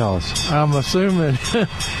 don't tell us. I'm assuming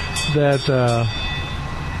that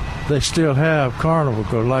they still have Carnival,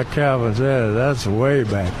 because like Calvin said, that's way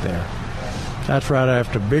back there. That's right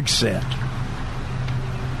after Big Set,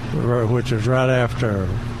 which is right after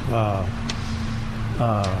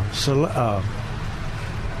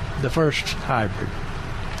the first hybrid.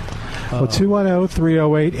 Well,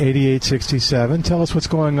 210-308-8867. Tell us what's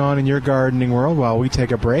going on in your gardening world while we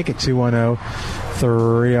take a break at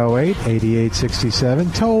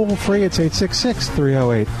 210-308-8867. Toll free, it's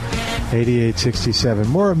 866-308-8867.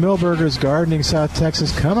 More of Milberger's Gardening South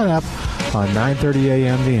Texas coming up on 9:30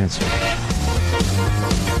 a.m. The Answer.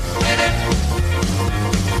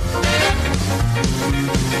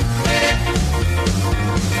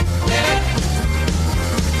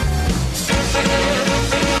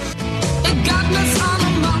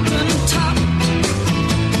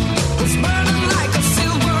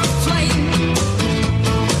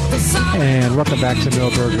 And welcome back to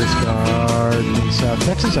Millburgers Garden, South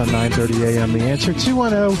Texas on 9:30 a.m. The Answer,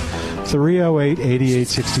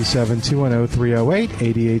 210-308-8867,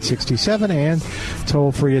 210-308-8867, and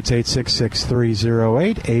toll free it's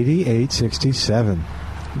 866-308-8867.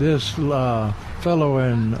 This fellow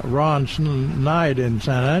in Ron's night in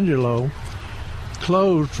San Angelo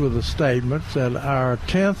closed with a statement that our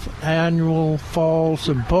 10th annual fall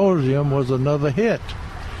symposium was another hit.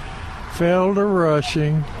 Felder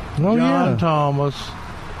Rushing, John Thomas,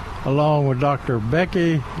 along with Dr.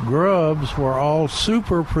 Becky Grubbs, were all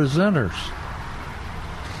super presenters.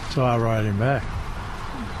 So I write him back.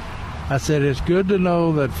 I said, it's good to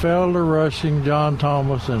know that Felder Rushing, John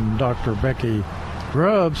Thomas, and Dr. Becky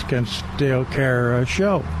Grubbs can still carry a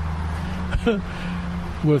show.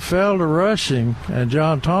 With Felder Rushing and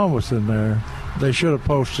John Thomas in there, they should have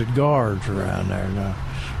posted guards around there now.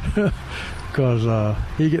 Because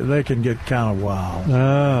they can get kind of wild.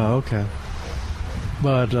 Oh, okay.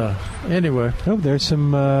 But anyway. Oh, there's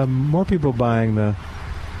some more people buying the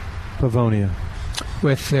Pavonia.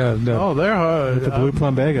 With they're with the blue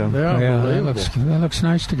plumbago. They're unbelievable. That looks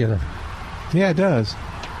nice together. Yeah, it does.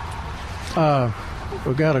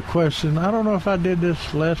 We got a question. I don't know if I did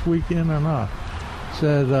this last weekend or not. It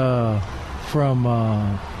said from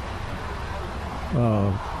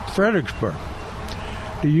Fredericksburg.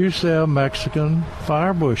 Do you sell Mexican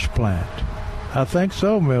firebush plant? I think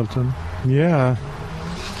so, Milton. Yeah.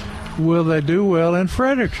 Will they do well in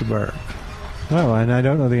Fredericksburg? Oh, and I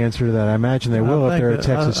don't know the answer to that. I imagine they will if they're a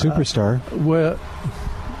Texas superstar. Well,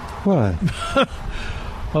 what?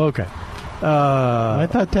 Okay. I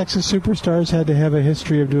thought Texas superstars had to have a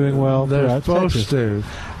history of doing well. They're supposed Texas. to,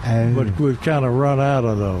 but we've kind of run out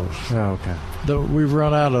of those. Oh, okay. We've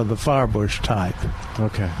run out of the firebush type.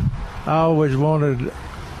 Okay. I always wanted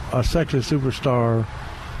a Texas superstar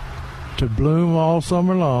to bloom all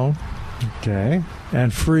summer long. Okay.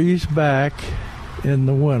 And freeze back in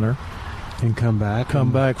the winter. And come back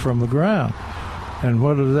from the ground. And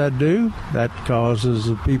what does that do? That causes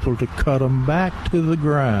the people to cut them back to the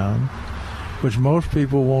ground, which most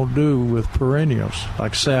people won't do with perennials,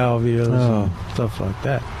 like salvias and stuff like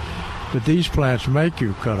that. But these plants make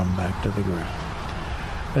you cut them back to the ground.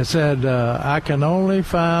 It said, I can only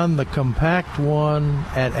find the compact one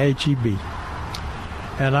at H-E-B.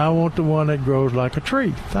 And I want the one that grows like a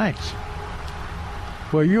tree. Thanks.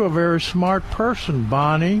 Well, you're a very smart person,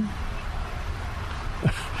 Bonnie.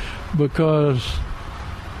 Because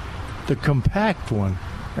the compact one,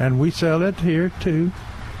 and we sell it here too,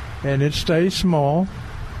 and it stays small,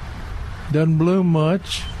 doesn't bloom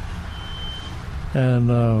much, and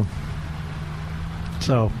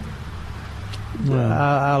so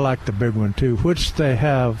I like the big one too, which they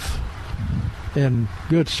have in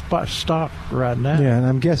good stock right now. Yeah, and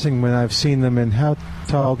I'm guessing when I've seen them, and how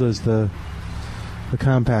tall does the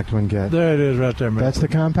compact one get? There it is right there, man. That's the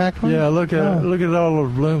compact one? Yeah, look at all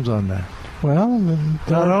those blooms on there. Well,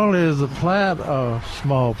 not only is the plant a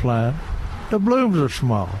small plant, the blooms are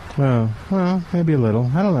small. Oh, well, maybe a little.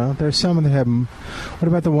 I don't know. There's some that have them. What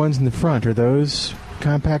about the ones in the front? Are those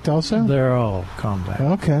compact also? They're all compact.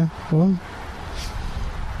 Okay. Well,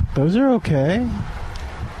 those are okay.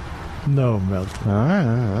 No, Milton. All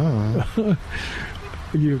right.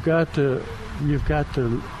 You've got to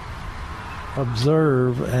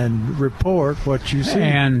observe and report what you see.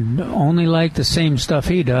 And only like the same stuff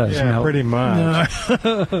he does. Yeah, pretty much.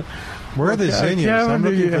 Where are the zinnias?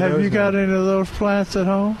 Kevin, have you got any of those plants at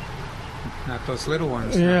home? Not those little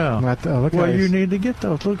ones. Yeah. You need to get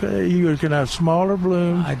those. Look, you can have smaller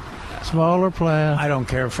blooms, smaller plants. I don't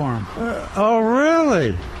care for them. Oh,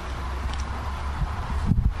 really?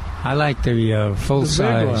 I like the full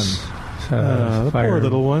size. The poor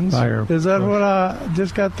little ones. Is that what I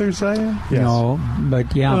just got through saying? Yes. No, but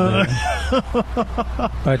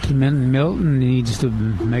but Milton needs to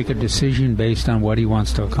make a decision based on what he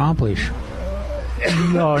wants to accomplish.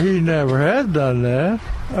 No, he never has done that.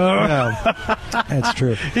 No, that's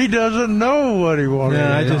true. He doesn't know what he wants.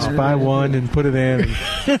 Yeah, I just buy one and put it in and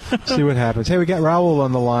see what happens. Hey, we got Raul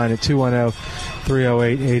on the line at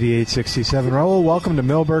 210-308-8867. Raul, welcome to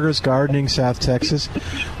Millburgers Gardening, South Texas.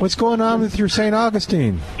 What's going on with your St.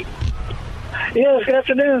 Augustine? Yes, good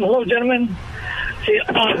afternoon. Hello, gentlemen. See,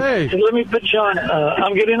 hey. So let me put you on.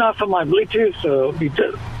 I'm getting off of my Bluetooth, so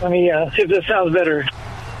let me see if this sounds better.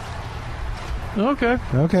 Okay.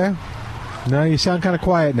 No, you sound kind of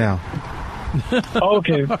quiet now.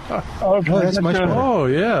 Okay. Oh, that's much better. Oh,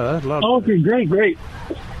 yeah. That's a lot okay, great.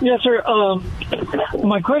 Yes, sir.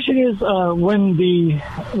 My question is, when the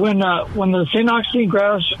St. Augustine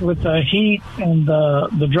grass with the heat and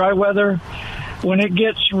the dry weather, when it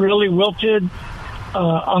gets really wilted,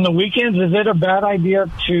 on the weekends, is it a bad idea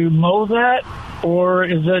to mow that, or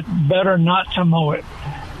is it better not to mow it?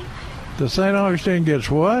 The St. Augustine gets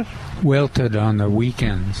what? Wilted on the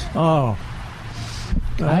weekends. Oh.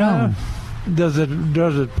 I don't. Does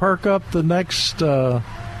it perk up the next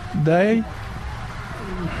day?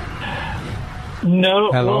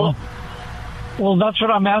 No. Hello? Well, that's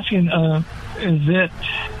what I'm asking. Is it...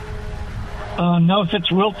 no, if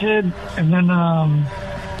it's wilted, and then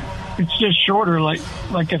it's just shorter. Like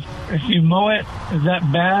if you mow it, is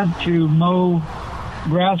that bad to mow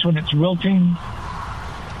grass when it's wilting?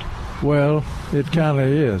 Well, it kind of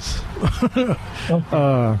is. But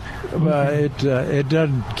it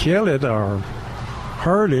doesn't kill it or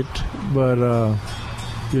hurt it, but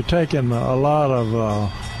you're taking a lot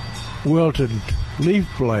of wilted leaf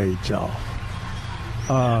blades off.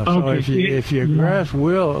 So if your grass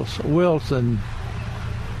wilts and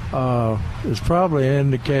is probably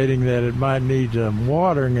indicating that it might need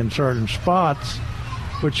watering in certain spots,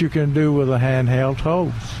 which you can do with a handheld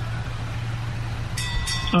hose.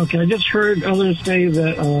 Okay, I just heard others say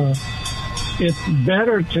that it's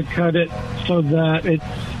better to cut it so that it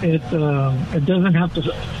doesn't have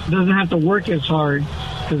to work as hard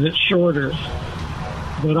because it's shorter.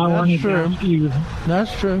 But I wanted to ask you.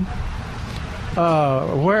 That's true.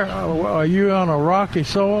 Where are you on a rocky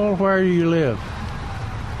soil? Where do you live?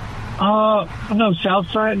 No, South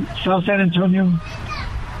San Antonio.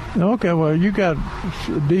 Okay, well, you got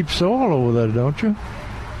deep soil over there, don't you?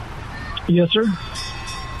 Yes, sir.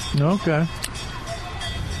 Okay.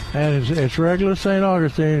 And it's regular St.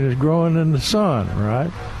 Augustine. It's growing in the sun,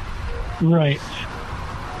 right? Right.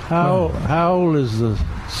 How old is the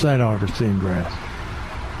St. Augustine grass?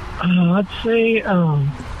 I'd say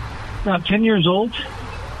about 10 years old.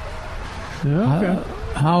 Yeah, okay.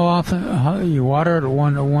 How often you water it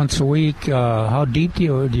once a week? How deep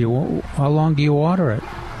how long do you water it?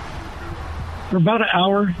 For about an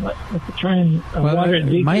hour. Let's try and water it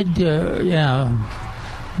deep.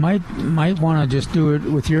 Might want to just do it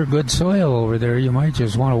with your good soil over there. You might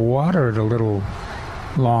just want to water it a little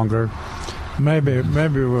longer. Maybe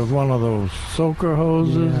with one of those soaker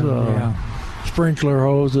hoses, sprinkler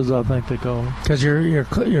hoses, I think they call them. Because you're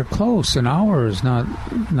close. An hour is not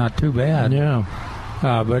too bad. Yeah.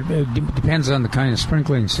 But it depends on the kind of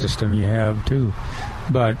sprinkling system you have too.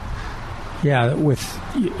 But yeah,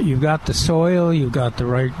 you've got the soil, you've got the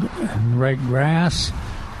right grass,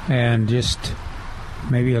 and just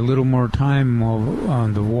maybe a little more time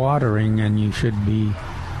on the watering, and you should be.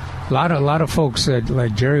 A lot of folks that,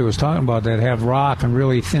 like Jerry was talking about, that have rock and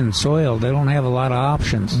really thin soil, they don't have a lot of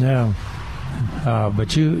options. Yeah.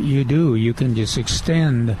 But you do. You can just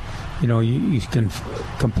extend. You can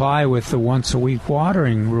comply with the once a week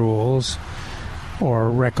watering rules or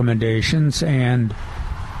recommendations, and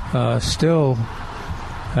still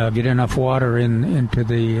get enough water into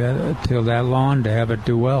till that lawn to have it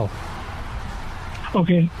do well.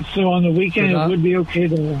 Okay, so on the weekend it would be okay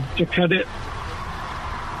to cut it?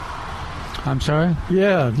 I'm sorry?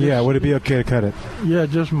 Yeah, would it be okay to cut it? Yeah,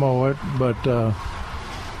 just mow it, but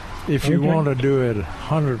if you want to do it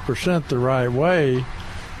 100% the right way,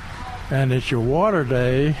 and it's your water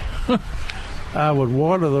day, I would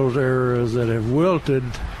water those areas that have wilted,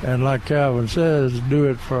 and like Calvin says, do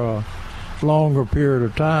it for a longer period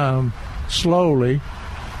of time, slowly,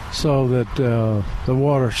 so that the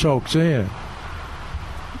water soaks in.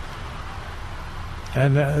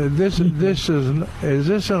 And is this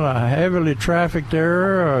in a heavily trafficked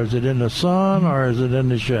area, or is it in the sun, or is it in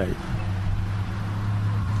the shade?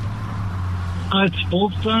 It's full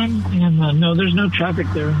sun, and no, there's no traffic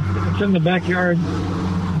there. It's in the backyard,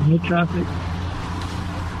 no traffic.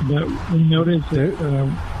 But we noticed that...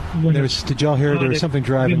 did y'all hear there was something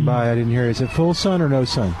driving by? I didn't hear. Is it full sun or no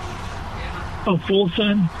sun? Oh, full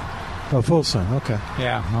sun. Oh, full sun. Okay.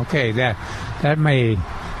 Yeah. Okay. That may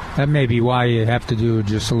be why you have to do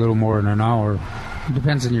just a little more than an hour. It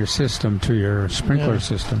depends on your system, to your sprinkler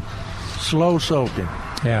system. Slow soaking.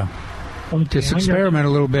 Yeah. Just experiment a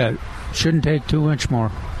little bit. Shouldn't take too much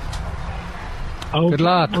more. Okay. Good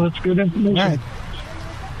luck. Well, that's good information. All right.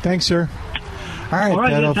 Thanks, sir. All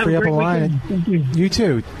right, that'll free up a line. Thank you. You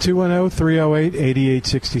too.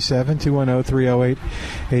 210-308-8867.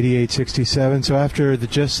 210-308-8867. So after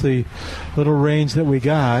the little range that we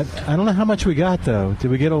got, I don't know how much we got, though.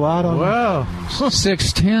 Did we get a lot on? Well,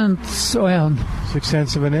 0.6. Well,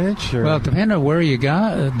 0.6 of an inch? Or? Well, depending on where you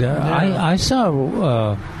got. I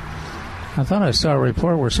saw... I thought I saw a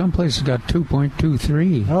report where some places got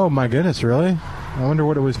 2.23. Oh, my goodness, really? I wonder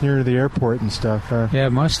what it was near the airport and stuff. Yeah,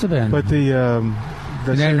 it must have been. But the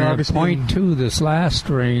then 0.2, this last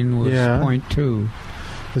rain was 0.2.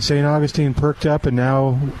 The St. Augustine perked up, and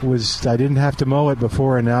now I didn't have to mow it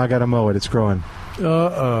before, and now I got to mow it. It's growing.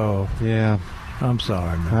 Uh-oh. Yeah. I'm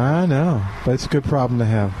sorry, man. I know, but it's a good problem to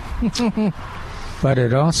have. But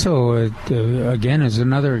it also, again, is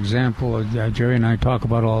another example. Jerry and I talk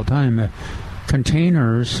about all the time.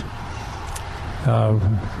 Containers,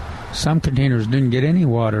 some containers didn't get any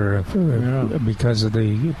water because of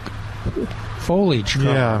the foliage cover.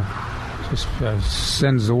 Yeah. Just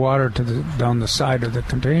sends the water down the side of the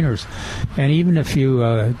containers. And even if you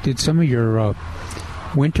did some of your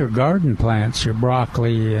winter garden plants, your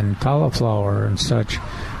broccoli and cauliflower and such,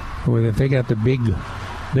 if they got the big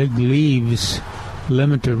leaves,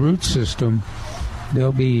 limited root system,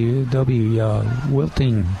 they'll be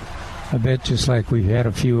wilting. I bet, just like we've had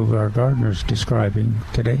a few of our gardeners describing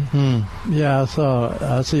today. Yeah,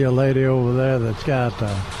 I see a lady over there that's got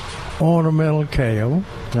ornamental kale.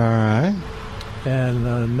 All right.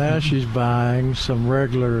 And now she's buying some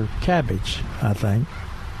regular cabbage, I think.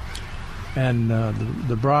 And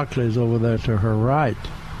the broccoli is over there to her right.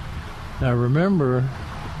 Now remember,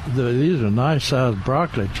 these are nice-sized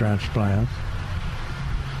broccoli transplants.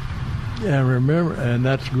 And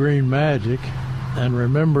that's Green Magic. And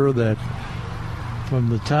remember that from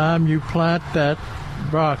the time you plant that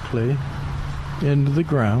broccoli into the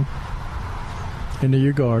ground, into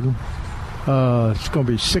your garden, it's going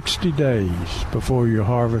to be 60 days before you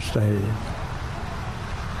harvest the head.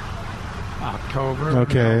 October,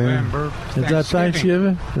 okay. November. Is that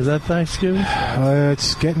Thanksgiving?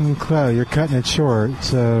 It's getting close. You're cutting it short.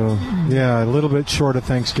 So, yeah, a little bit short of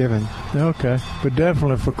Thanksgiving. Okay. But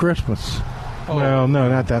definitely for Christmas. Well, no,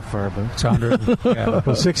 not that far, but it's 100. Yeah.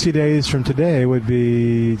 Well, 60 days from today would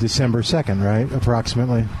be December 2nd, right?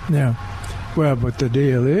 Approximately. Yeah. Well, but the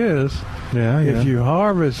deal is, if you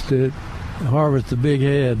harvest the big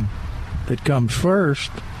head that comes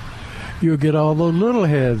first, you'll get all those little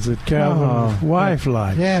heads that Calvin's wife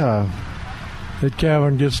likes. Yeah. That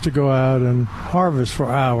Calvin gets to go out and harvest for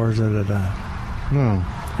hours at a time.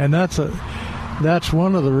 And that's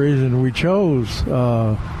one of the reasons we chose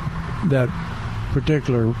that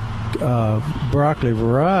particular broccoli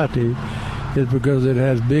variety, is because it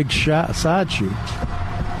has big side shoots.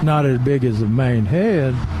 Not as big as the main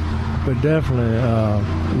head, but definitely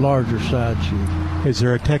larger side shoot. Is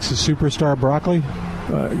there a Texas Superstar broccoli?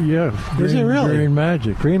 Yeah. Is it really? Green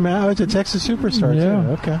Magic. It's a Texas Superstar, yeah.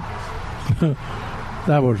 too. Okay.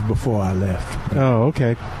 That was before I left. Oh,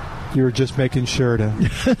 okay. You were just making sure to...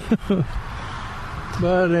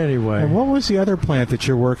 But anyway. And what was the other plant that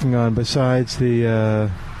you're working on besides the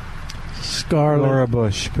Scarlet Laura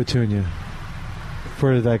Bush petunia?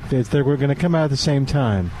 They were going to come out at the same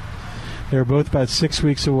time. They were both about 6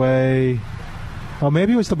 weeks away. Oh,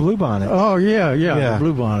 maybe it was the bluebonnet. Oh, yeah. The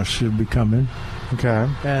bluebonnet should be coming. Okay.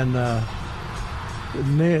 And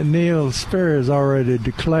Neil Sperry has already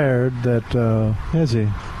declared that has he?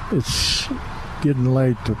 It's getting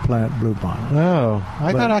late to plant bluebonnet. Oh,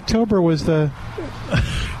 I thought October was the...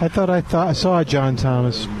 I saw a John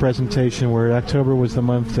Thomas presentation where October was the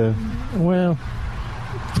month to... Well,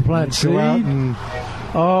 to plant seed. Go out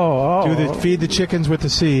and feed the chickens with the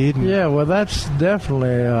seed. Yeah, well, that's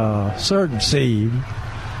definitely a certain seed.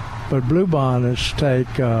 But bluebonnets take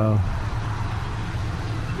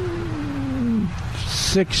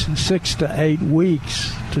 6 to 8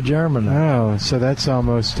 weeks to germinate. Oh, so that's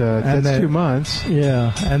almost 2 months.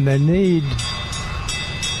 Yeah, and they need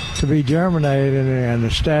to be germinating and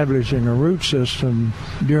establishing a root system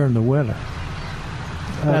during the winter.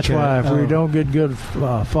 That's why if we don't get good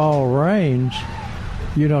fall rains,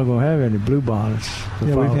 you're not going to have any bluebonnets.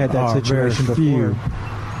 Yeah, we've had that situation before.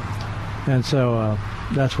 And so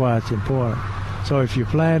that's why it's important. So if you're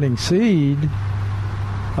planting seed, is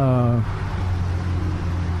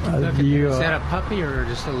that a puppy or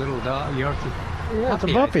just a little dog? Yorkie? Yeah, it's a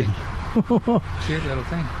puppy. Cute little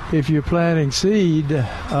thing. If you're planting seed,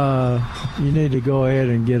 you need to go ahead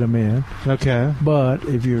and get them in. Okay. But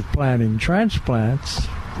if you're planting transplants,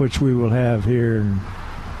 which we will have here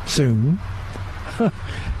soon,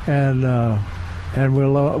 and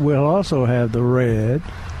we'll also have a red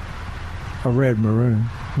maroon.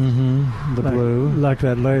 Mm-hmm. The blue. Like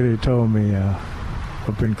that lady told me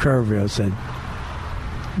up in Kerrville, said,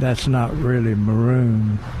 that's not really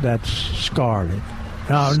maroon, that's scarlet.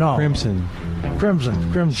 No. Crimson.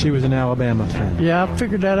 She was an Alabama fan. Yeah, I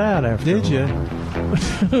figured that out after. Did you?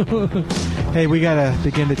 Hey, we got to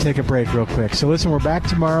begin to take a break real quick. So listen, we're back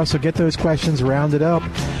tomorrow, so get those questions rounded up.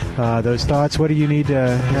 Those thoughts, what do you need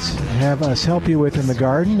to have us help you with in the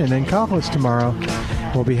garden? And then call us tomorrow.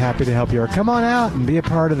 We'll be happy to help you. Or come on out and be a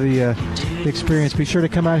part of the experience. Be sure to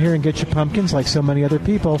come out here and get your pumpkins like so many other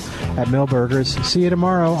people at Millburgers. See you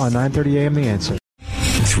tomorrow on 9:30 a.m. The Answer.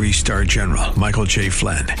 3-star General Michael J.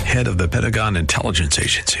 Flynn, head of the Pentagon Intelligence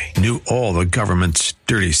Agency, knew all the government's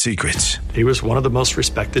dirty secrets. He was one of the most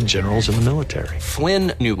respected generals in the military.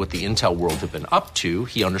 Flynn knew what the intel world had been up to.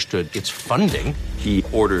 He understood its funding. He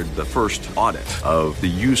ordered the first audit of the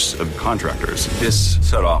use of contractors. This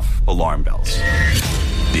set off alarm bells.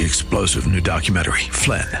 The explosive new documentary,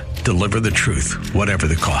 Flynn, Deliver the Truth, Whatever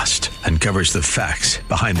the Cost, uncovers the facts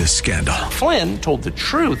behind this scandal. Flynn told the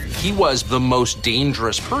truth. He was the most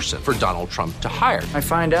dangerous person for Donald Trump to hire. I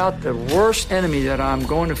find out the worst enemy that I'm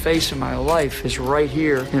going to face in my life is right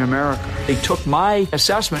here in America. They took my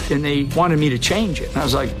assessment and they wanted me to change it. And I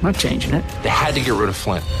was like, I'm not changing it. They had to get rid of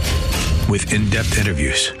Flynn. With in-depth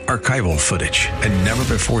interviews, archival footage, and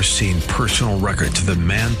never-before-seen personal records of the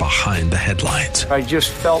man behind the headlines. I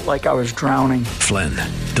just felt like I was drowning. Flynn,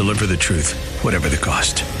 Deliver the Truth, Whatever the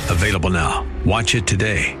Cost. Available now. Watch it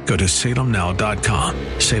today. Go to salemnow.com.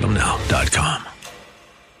 salemnow.com.